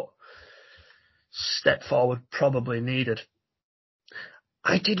again, but step forward probably needed.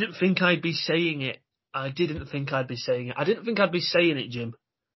 I didn't think I'd be saying it. I didn't think I'd be saying it, Jim.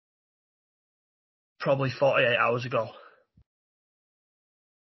 Probably 48 hours ago.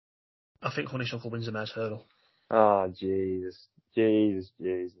 I think Honeysuckle wins the mare's hurdle. Ah, Jesus.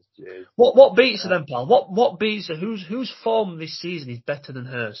 What beats her then, pal? What beats her? Whose form this season is better than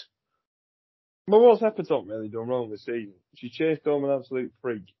hers? Well, what's Epatop really done wrong this season? She chased home an absolute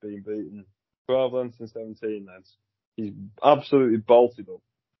freak, being beaten 12 lengths and 17 lengths. He's absolutely bolted up,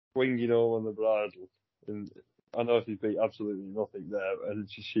 swinging home on the bridle. And I know she's beat absolutely nothing there, and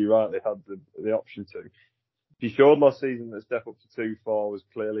she rightly had the option to. She showed last season that step up to 2-4 was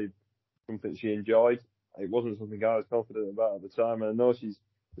clearly something she enjoyed. It wasn't something I was confident about at the time, and I know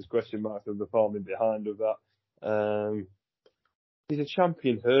there's question marks of the forming behind of that. He's a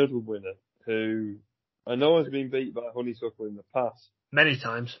champion hurdle winner who I know has been beat by Honeysuckle in the past. Many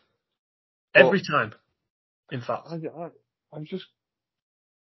times. Every time, in fact.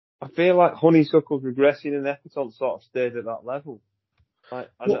 I feel like Honeysuckle's regressing and Epatont sort of stayed at that level. I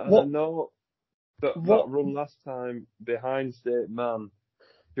know that run last time behind State Man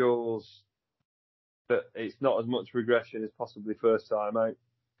shows that it's not as much regression as possibly first time out.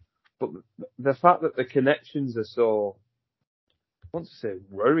 But the fact that the connections are so, I want to say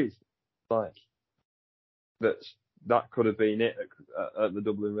worried, like that could have been it at the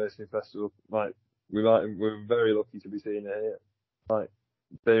Dublin Racing Festival. Like we're very lucky to be seeing it here. Like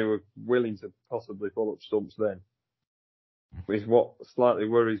they were willing to possibly pull up stumps then, which is what slightly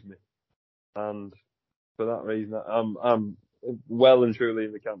worries me. And for that reason, I'm well and truly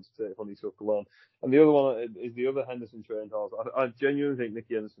in the camp to take Honeysuckle on. And the other one is the other Henderson trained horse. I genuinely think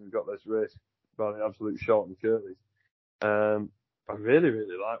Nicky Henderson's got this race by the absolute short and curlies. I really,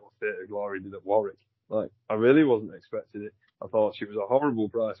 really like what Theatre Glory did at Warwick. Like, I really wasn't expecting it. I thought she was a horrible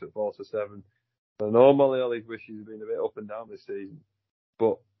price at 4-7. I know Molly Holly's wishes have been a bit up and down this season,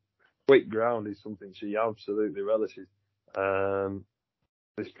 but quick ground is something she absolutely relishes.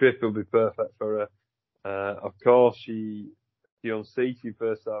 This trip will be perfect for her. Of course, she unseated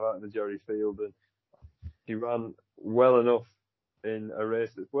first time out in the Jerry Field, and she ran well enough in a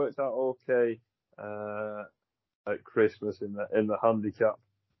race that's worked out okay at Christmas in the handicap.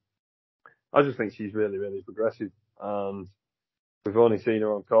 I just think she's really, really progressive, and we've only seen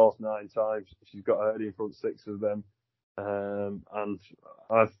her on course 9 times. She's got her in front 6 of them, and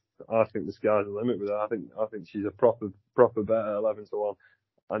I think the sky's the limit with her. I think she's a proper bet at 11-1.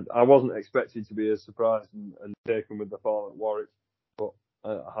 And I wasn't expecting to be as surprised and taken with the form at Warwick, but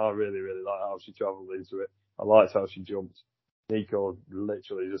I really, really like how she travelled into it. I liked how she jumped. Nico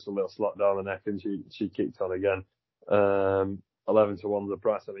literally just a little slap down the neck, and she kicked on again. 11-1 the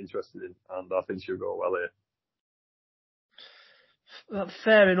price I'm interested in, and I think she'll go well here.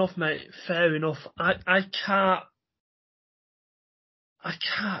 Fair enough, mate. Fair enough. I can't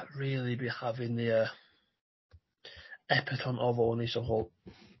really be having the Epatante of Honeysuckle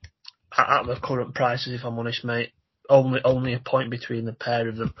at the current prices, if I'm honest, mate. Only a point between the pair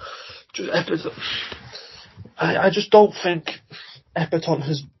of them. I just don't think Epatante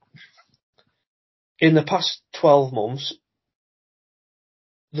has, in the past 12 months,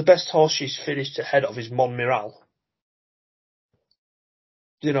 the best horse she's finished ahead of is Monmiral.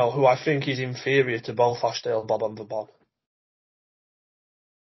 You know, who I think is inferior to both Ashdale, Bob and Vauban.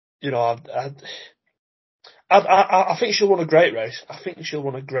 You know, I think she'll run a great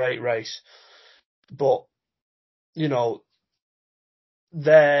race. But, you know,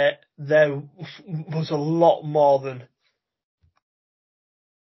 there was a lot more than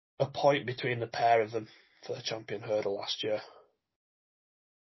a point between the pair of them for the Champion Hurdle last year.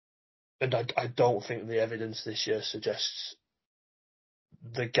 And I don't think the evidence this year suggests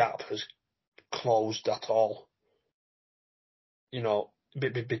the gap has closed at all. You know,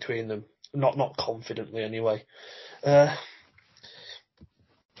 between them. Not confidently anyway. I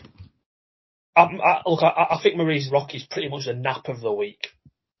think Marie's Rocky's pretty much the nap of the week,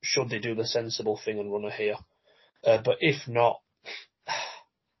 should they do the sensible thing and run her here. But if not,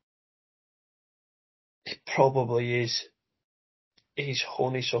 it probably is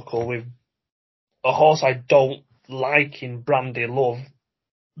Honeysuckle with a horse I don't like in Brandy Love,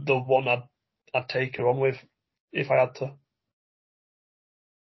 the one I'd take her on with if I had to.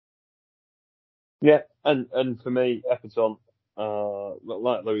 Yeah, and for me, Epatante,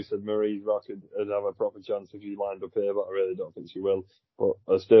 like Louis said, Marie's Rock would have a proper chance if she lined up here, but I really don't think she will. But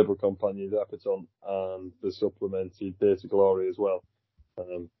a stable companion is Epatante, and the supplemented Day to Glory as well.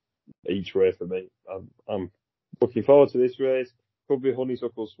 Each way for me. I'm looking forward to this race. Could be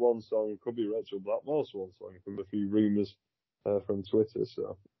Honeysuckle Swan Song, could be Rachel Blackmore Swan Song from a few rumours from Twitter.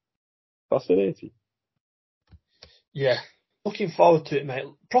 So fascinating. Yeah, looking forward to it, mate.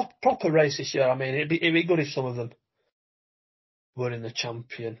 Proper race this year. I mean, it'd be good if some of them were in the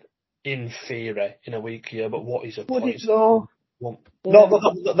Champion in theory in a week here. But what is a point? Would it though? No,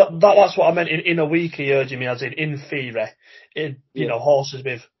 that's what I meant. In a week here, Jimmy, as in theory, you know, horses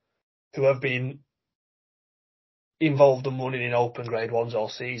who have been involved and running in open grade ones all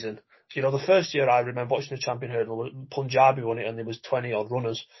season. You know, the first year I remember watching the Champion Hurdle, Punjabi won it and there was 20 odd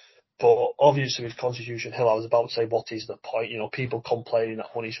runners. But obviously with Constitution Hill, I was about to say, what is the point? You know, people complaining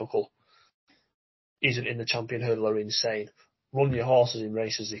that Honeysuckle isn't in the Champion Hurdle are insane. Run your horses in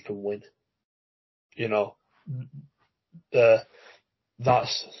races they can win. You know,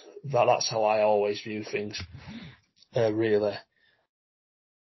 that's how I always view things. Really,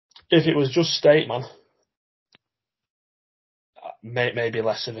 if it was just State Man, maybe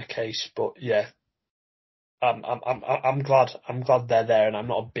less of a case. But yeah, I'm glad they're there, and I'm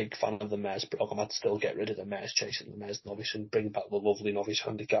not a big fan of the mares program. I'd still get rid of the mares chasing the mares novice and bring back the lovely novice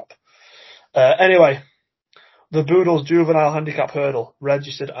handicap. Anyway, the Boodles Juvenile Handicap Hurdle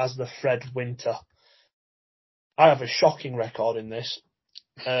registered as the Fred Winter. I have a shocking record in this.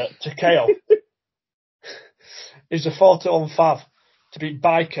 Takeo is a 4-1 fav to beat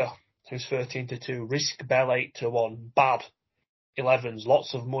Biker, who's 13-2. Risk Bell 8-1. Bad 11s,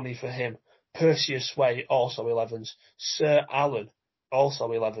 lots of money for him. Perseus Way, also 11s. Sir Alan, also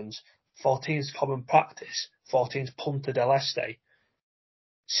 11s. 14's Common Practice. 14's Punta del Este.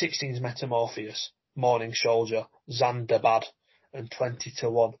 16's Metamorpheus. Morning Soldier. Xanderbad. And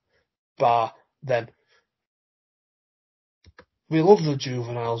 20-1. Bar them. We love the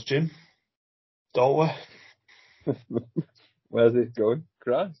juveniles, Jim. Don't we? Where's this going?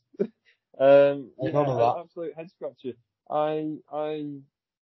 Christ. None of that. Absolute head scratcher. I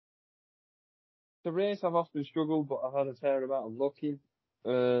the race I've often struggled, but I've had a fair amount of luck in.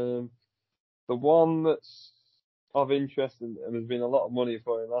 The one that's of interest and there's been a lot of money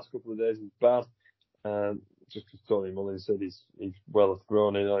for in the last couple of days is Bad. Just because Tony Mullins said he's well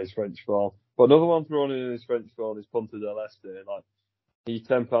thrown in on his French form. But another one thrown in his French form is Punta del Este. Like, he's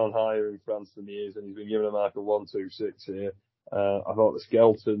 £10 higher in France than he is, and he's been given a mark of 1.26 here. I thought the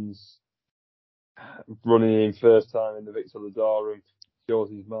Skeltons running in first time in the Victor Ladorum shows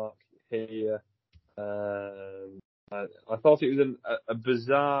his mark here. I thought it was a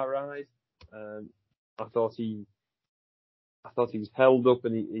bizarre ride. I thought he was held up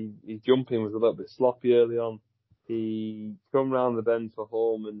and his jumping was a little bit sloppy early on. He come round the bend for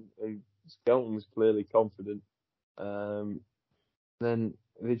home and Skelton was clearly confident. Then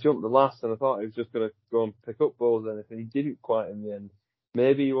he jumped the last and I thought he was just going to go and pick up balls and anything. He didn't quite in the end.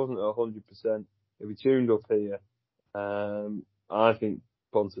 Maybe he wasn't 100%. If he tuned up here, I think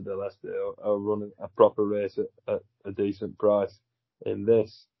Ponta del Este are running a proper race at a decent price in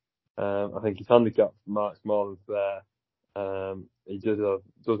this. I think his handicap marks more than fair. He does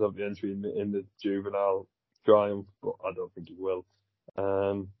have the entry in the juvenile triumph, but I don't think he will.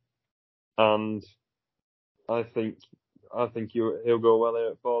 And I think he'll go well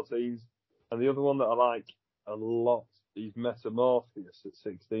here at 14s. And the other one that I like a lot is Metamorpheus at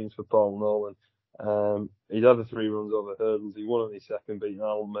 16s for Paul Nolan. He'd had the 3 runs over hurdles. He won on his second, beating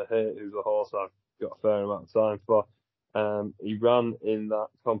Al Mahir, who's a horse I've got a fair amount of time for. He ran in that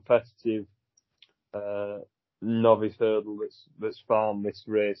competitive novice hurdle that's farmed this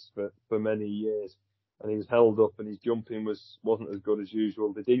race for many years, and he was held up, and his jumping wasn't as good as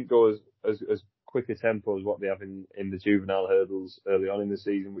usual. They didn't go as quick a tempo as what they have in the juvenile hurdles early on in the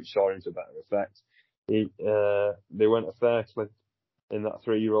season, which saw him to better effect. They went a fair clip in that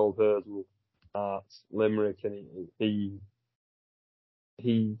 3-year-old hurdle at Limerick, and he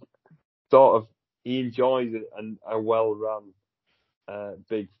enjoys it and a well run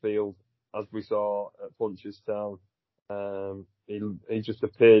big field, as we saw at Punchestown. He just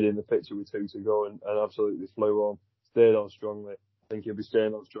appeared in the picture with 2 to go and absolutely flew on, stayed on strongly. I think he'll be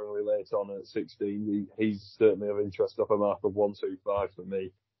staying on strongly later on at 16. He's certainly of interest off a mark of 1.25 for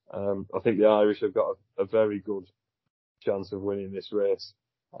me. I think the Irish have got a very good chance of winning this race,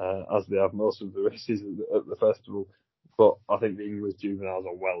 as they have most of the races at the festival. But I think the English juveniles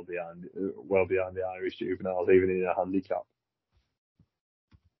are well behind the Irish juveniles, even in a handicap.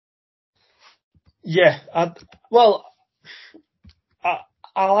 Yeah, I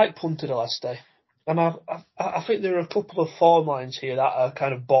like Punta del Este, and I think there are a couple of form lines here that are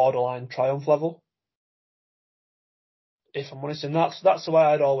kind of borderline triumph level, if I'm honest, and that's the way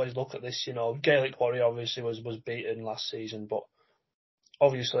I'd always look at this. You know, Gaelic Warrior obviously was beaten last season, but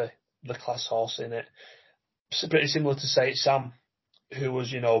obviously the class horse in it. It's pretty similar to say Sam, who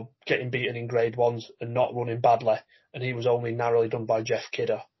was, getting beaten in Grade 1s and not running badly, and he was only narrowly done by Jeff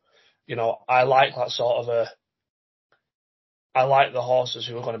Kidder. I like that sort of I like the horses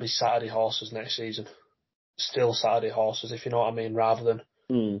who are going to be Saturday horses next season. Still Saturday horses, if you know what I mean, rather than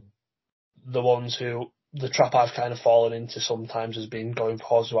the ones who, the trap I've kind of fallen into sometimes has been going for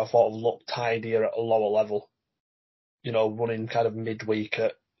horses who I thought have looked tidier at a lower level. Running kind of midweek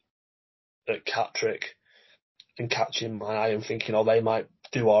at Catterick and catching my eye and thinking, they might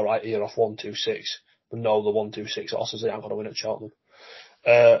do all right here off 1.26. But no, the 1.26 horses, they aren't going to win at Cheltenham.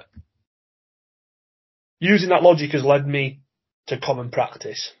 Using that logic has led me to Common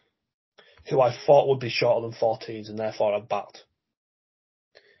Practice, who I thought would be shorter than 14s and therefore I've backed.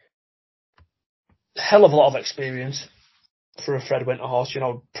 Hell of a lot of experience for a Fred Winter horse,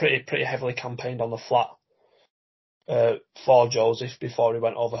 pretty heavily campaigned on the flat for Joseph before he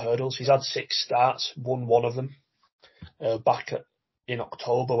went over hurdles. He's had 6 starts, won 1 of them back in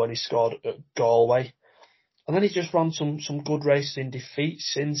October when he scored at Galway. And then he's just run some good races in defeat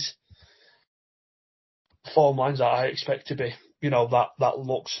since. Form lines that I expect to be, that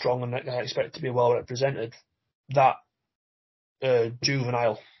look strong and that I expect to be well represented. That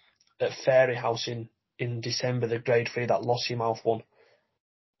juvenile at Fairyhouse in December, the Grade 3, that Lossiemouth one,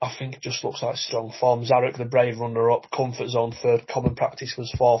 I think just looks like strong form. Zarek the Brave runner-up, Comfort Zone 3rd, Common Practice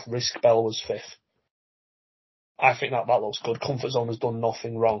was 4th, Risk Bell was 5th. I think that looks good. Comfort Zone has done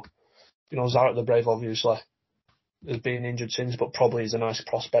nothing wrong. Zarek the Brave obviously has been injured since, but probably is a nice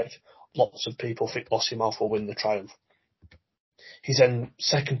prospect. Lots of people think Lossiemouth will win the Triumph. He's then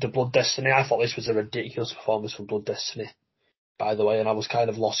second to Blood Destiny. I thought this was a ridiculous performance from Blood Destiny, by the way, and I was kind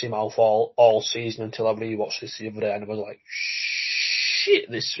of Lossiemouth all season until I rewatched this the other day and I was like, shit,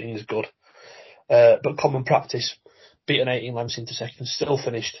 this thing is good. But Common Practice, beaten 18 lengths into second, still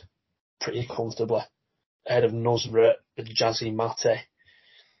finished pretty comfortably ahead of Nusret and Jazzy Mate.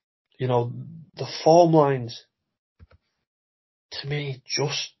 the form lines, to me,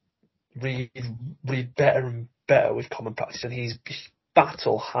 just read better and better with common practice, and he's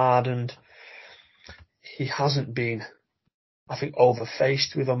battle hardened. He hasn't been, I think,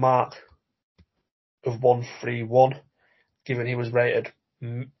 overfaced with a mark of 131, given he was rated,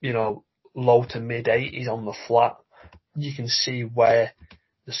 low to mid 80s on the flat. You can see where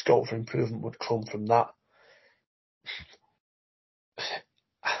the scope for improvement would come from that.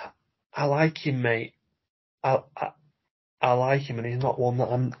 I like him, mate. I like him, and he's not one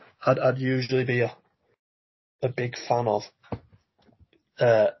that I'd usually be a big fan of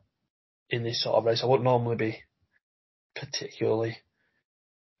in this sort of race. I wouldn't normally be particularly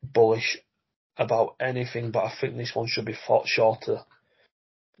bullish about anything, but I think this one should be fought shorter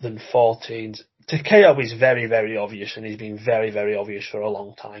than 14s. Takeo is very, very obvious, and he's been very, very obvious for a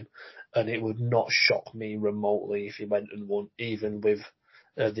long time, and it would not shock me remotely if he went and won, even with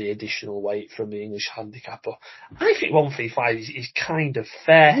the additional weight from the English handicapper. I think 135 is kind of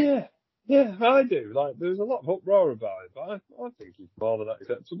fair. Yeah, I do. Like, there's a lot of uproar about it, but I think he's more than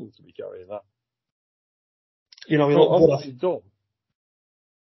acceptable to be carrying that. He looked obviously done.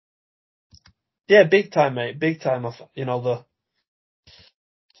 Yeah, big time, mate. Big time.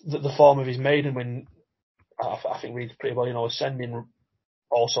 The form of his maiden win, I think reads pretty well. Ascending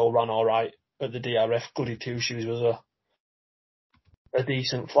also ran all right at the DRF. Goody Two Shoes was a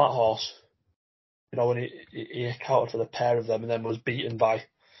decent flat horse. When he accounted for the pair of them, and then was beaten by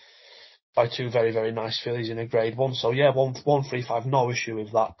two very, very nice fillies in a Grade 1. So yeah, 135, no issue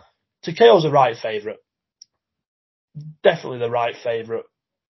with that. Takeo's the right favourite. Definitely the right favourite.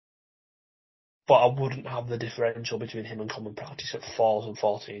 But I wouldn't have the differential between him and common practice at 4s and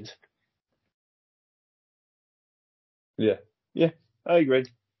 14s. Yeah, I agree.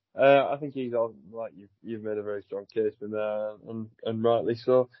 I think he's on, like you've made a very strong case for there, and rightly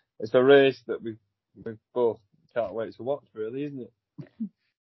so. It's a race that we both can't wait to watch, really, isn't it?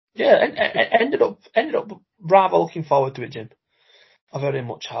 Yeah, ended up rather looking forward to it, Jim. I very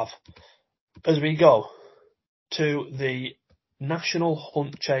much have. As we go to the National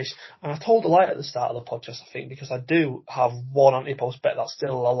Hunt Chase, and I told a lie at the start of the podcast, I think, because I do have one anti-post bet that's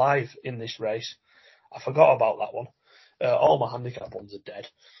still alive in this race. I forgot about that one. All my handicap ones are dead.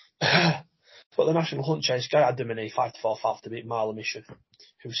 But the National Hunt Chase, Guy Adamini, 5-4 fav to beat Marla Mission,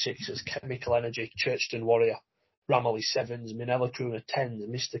 who's 6s, Chemical Energy, Churchton Warrior, Ramley 7s, Minella Crooner 10s,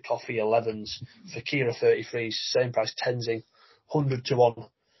 Mr. Coffee 11s, Fakira 33s, same price Tenzing, 100 to 1.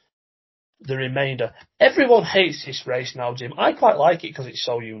 The remainder. Everyone hates this race now, Jim. I quite like it because it's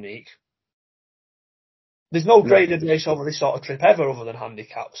so unique. There's no graded race over this sort of trip ever other than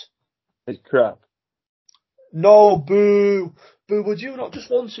handicaps. It's crap. No, boo. Boo, would you not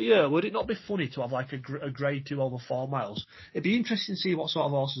just once a year, would it not be funny to have like a Grade 2 over 4 miles? It'd be interesting to see what sort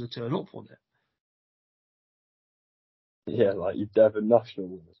of horses are turn up, wouldn't it? Yeah, like your Devon National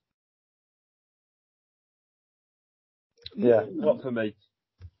winners. Yeah, not for me.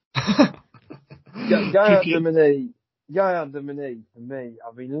 Guy Adamini, for me,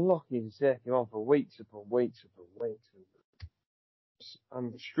 I've been looking to take him on for weeks upon weeks upon weeks.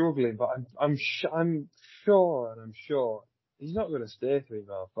 I'm struggling, but I'm sure he's not going to stay 3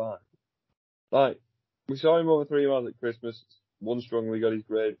 mile 5. Like, we saw him over 3 miles at Christmas. Won strongly, got his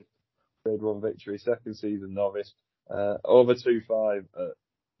grade 1 victory, second season novice. Over 2.5 at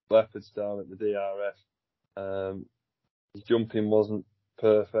Leopardstown at the DRF. His jumping wasn't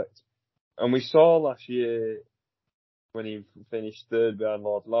perfect. And we saw last year when he finished third behind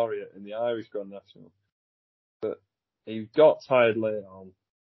Lord Laureate in the Irish Grand National, but he got tired late on.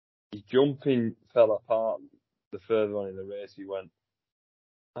 His jumping fell apart the further on in the race he went.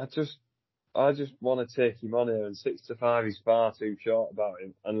 I just want to take him on here, and 6-5 is far too short about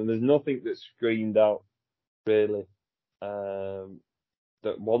him. And there's nothing that screamed out really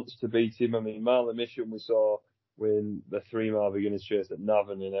that wants to beat him. I mean, Marla Mission we saw win the 3 mile beginners chase at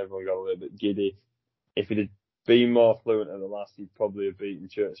Navan, and everyone got a little bit giddy. If he'd have been more fluent at the last, he'd probably have beaten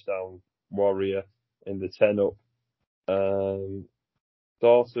Churchtown Warrior in the 10 up.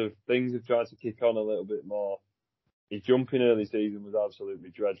 Sort of things have tried to kick on a little bit more. His jumping early season was absolutely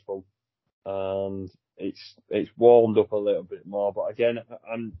dreadful, and it's warmed up a little bit more. But again,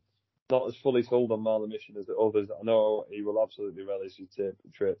 I'm not as fully sold on Marla Mission as the others. I know he will absolutely relish his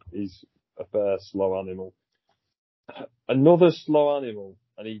trip. He's a fair slow animal. Another slow animal,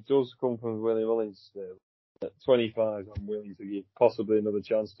 and he does come from Willie Mullins still. At 25, I'm willing to give possibly another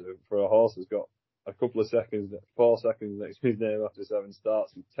chance to for a horse that's got a couple of seconds, 4 seconds next to his name after 7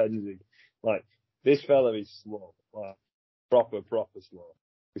 starts with Tenzing. Like, this fella is slow, like proper slow.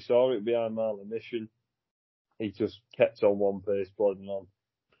 We saw it behind Marla Mission. He just kept on one pace, plodding on.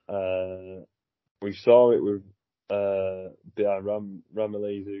 We saw it with behind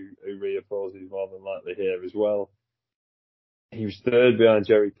Ramillies, who reopposes more than likely here as well. He was third behind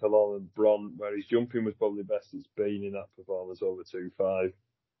Jerry Colon and Bron, where his jumping was probably best it's been in that performance over 2.5.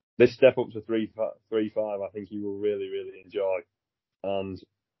 This step up to 3.5, I think he will really, really enjoy. And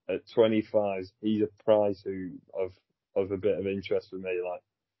at 25, he's a prize of a bit of interest for me. Like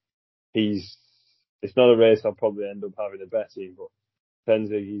it's not a race I'll probably end up having a bet in, but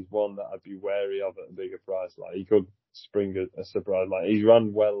Tenzing, he's one that I'd be wary of at a bigger price. Like he could spring a surprise. Like he's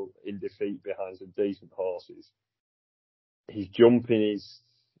run well in defeat behind some decent horses. His jumping is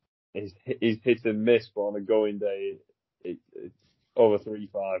hit and miss, but on a going day, it's over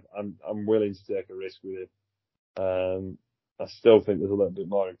 3.5. I'm willing to take a risk with it. I still think there's a little bit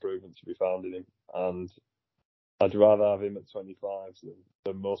more improvement to be found in him, and I'd rather have him at 25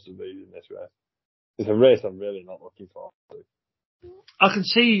 than most of these in this race. It's a race I'm really not looking for. I can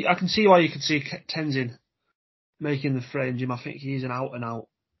see why you could see Tenzin making the frame, Jim. I think he's an out and out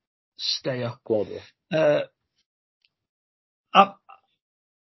stayer.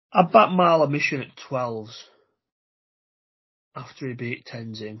 I backed Marla Mission at 12s after he beat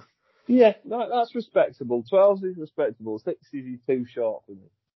Tenzing. Yeah, that's respectable. 12s is respectable. 6s is too short for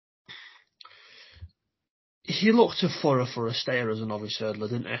me. He looked a thorough for a stayer as a novice hurdler,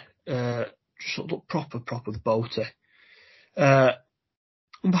 didn't he? Just looked proper boaty.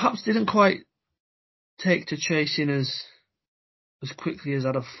 And perhaps didn't quite take to chasing as quickly as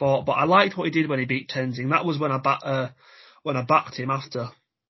I'd have thought. But I liked what he did when he beat Tenzing. That was when I backed him after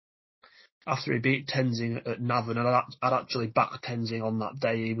he beat Tenzing at Navan, and I'd actually backed Tenzing on that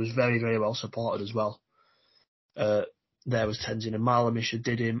day. He was very, very well supported as well. There was Tenzing, and Marla Misha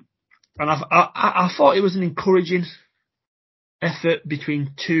did him. And I thought it was an encouraging effort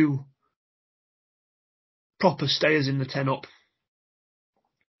between two proper stayers in the 10 up.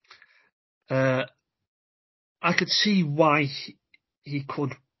 I could see why he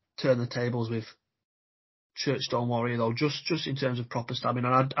could turn the tables with Churchstone Warrior, though, just in terms of proper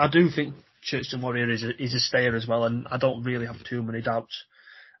stamina. And I do think Churchstone Warrior is a stayer as well, and I don't really have too many doubts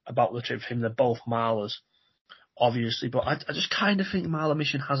about the trip for him. They're both Marlas, obviously, but I just kind of think Marla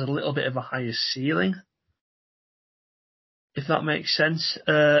Mission has a little bit of a higher ceiling, if that makes sense.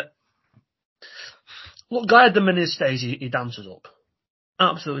 Look, Guy Edderman is stays, he dances up.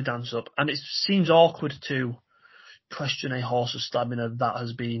 Absolutely dances up. And it seems awkward to question a horse's stamina that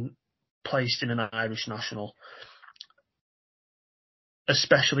has been placed in an Irish national,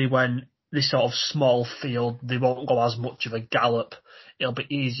 especially when this sort of small field, they won't go as much of a gallop. It'll be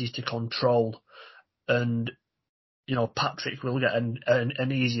easier to control, and Patrick will get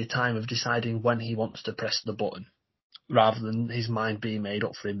an easier time of deciding when he wants to press the button, rather than his mind being made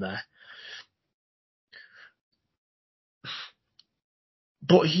up for him there.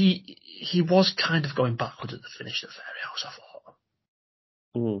 But he was kind of going backwards at the finish of Fairyhouse, I thought.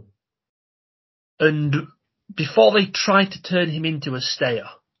 Mm. And before they tried to turn him into a stayer,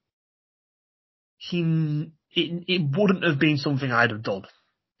 it wouldn't have been something I'd have done,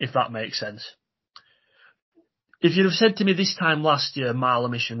 if that makes sense. If you'd have said to me this time last year, Marla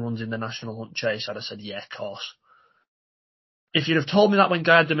Mission runs in the National Hunt Chase, I'd have said, yeah, of course. If you'd have told me that when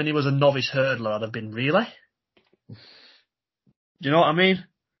Guy Edderman was a novice hurdler, I'd have been, really? Do you know what I mean?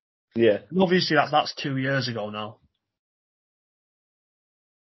 Yeah. And obviously, that's 2 years ago now.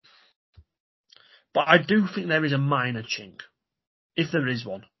 But I do think there is a minor chink, if there is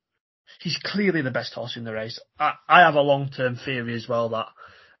one. He's clearly the best horse in the race. I have a long-term theory as well that,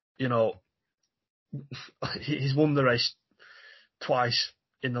 he's won the race twice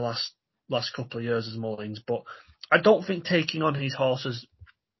in the last couple of years as Mullins, but I don't think taking on his horses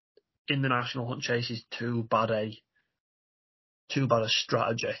in the National Hunt Chase is too bad a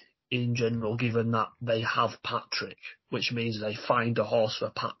strategy in general, given that they have Patrick, which means they find a horse for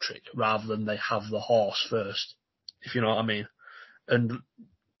Patrick rather than they have the horse first, if you know what I mean. And,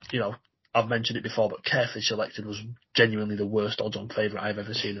 I've mentioned it before, but Carefully Selected was genuinely the worst odds-on favourite I've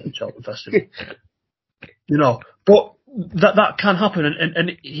ever seen at the Cheltenham Festival. But that can happen,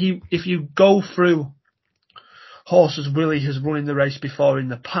 and if you go through horses Willie has run in the race before in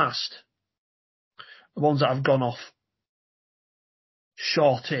the past, the ones that have gone off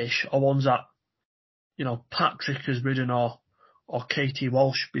shortish, or ones that Patrick has ridden or Katie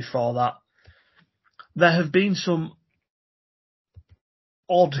Walsh before that, there have been some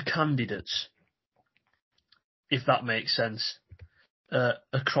odd candidates, if that makes sense,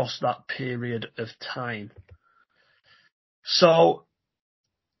 across that period of time. So,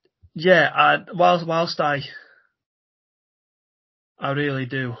 yeah, whilst I really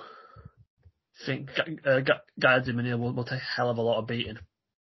do think Guy Edderman will take a hell of a lot of beating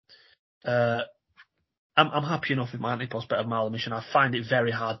I'm happy enough with my Antipost bet of Mile of Mission. I find it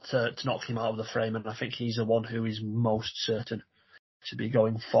very hard to knock him out of the frame, and I think he's the one who is most certain to be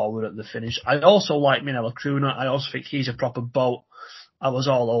going forward at the finish. I also like Minella Crooner. I also think he's a proper boat. I was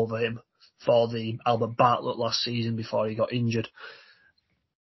all over him for the Albert Bartlett last season before he got injured.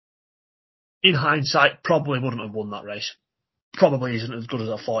 In hindsight, probably wouldn't have won that race. Probably isn't as good as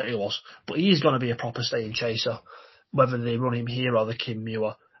I thought he was. But he's going to be a proper staying chaser. Whether they run him here or the Kim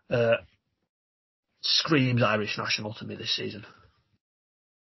Muir, screams Irish National to me this season.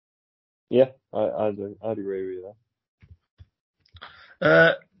 Yeah, I'd agree with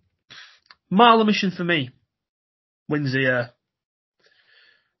that. Mile of Mission for me wins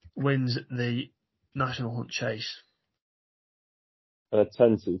the National Hunt Chase. A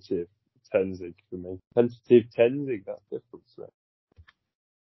tentative Tenzing for me. Tentative Tenzing, that's different. So.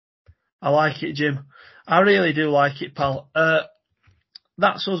 I like it, Jim. I really do like it, pal.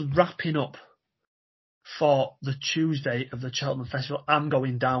 That's us wrapping up for the Tuesday of the Cheltenham Festival. I'm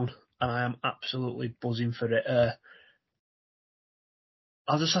going down, and I am absolutely buzzing for it.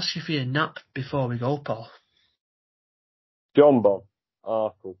 I'll just ask you for your nap before we go, Paul. Jonbon,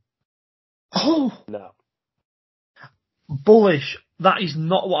 Arkle. Oh! Nap. Bullish. That is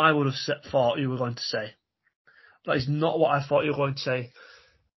not what I would have thought you were going to say. That is not what I thought you were going to say.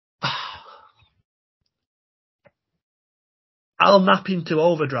 I'll nap into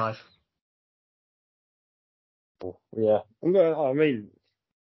Overdrive. Oh, yeah. I mean,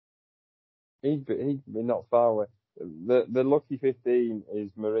 he'd be not far away. The lucky 15 is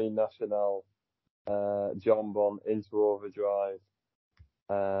Marine National, Jonbon into Overdrive,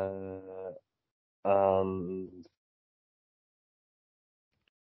 and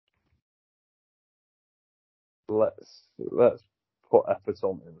let's put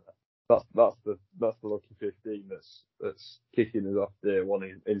Epperton in there. That's the lucky 15 that's kicking us off day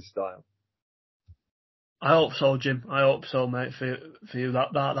one in style. I hope so, Jim. I hope so, mate. For you,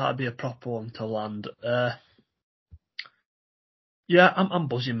 that'd be a proper one to land. Yeah, I'm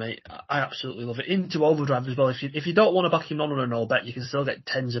buzzing, mate. I absolutely love it. Into Overdrive as well. If you don't want to back him on an all bet, you can still get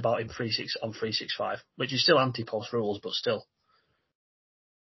tens about him 3-6 on 365, which is still anti-post rules, but still.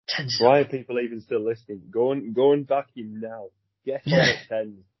 Tens. Why are people even still listening? Go and back him now. Get on at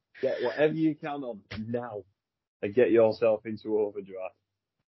tens. Get whatever you can on now, and get yourself into Overdrive.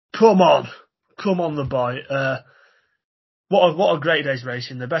 Come on, the boy. What a great day's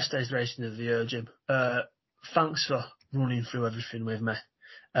racing. The best day's racing of the year, Jim. Thanks for running through everything with me.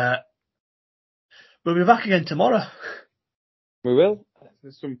 We'll be back again tomorrow. We will.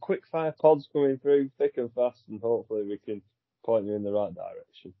 There's some quick fire pods coming through thick and fast, and hopefully we can point you in the right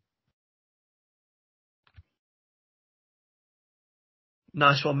direction.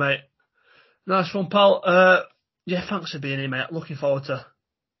 Nice one, mate. Nice one, pal. Yeah, thanks for being here, mate. Looking forward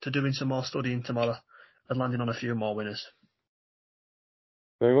to doing some more studying tomorrow and landing on a few more winners.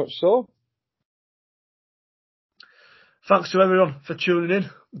 Very much so. Thanks to everyone for tuning in.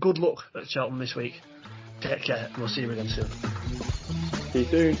 Good luck at Cheltenham this week. Take care, and we'll see you again soon. See you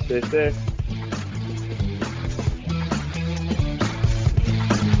soon. Stay safe.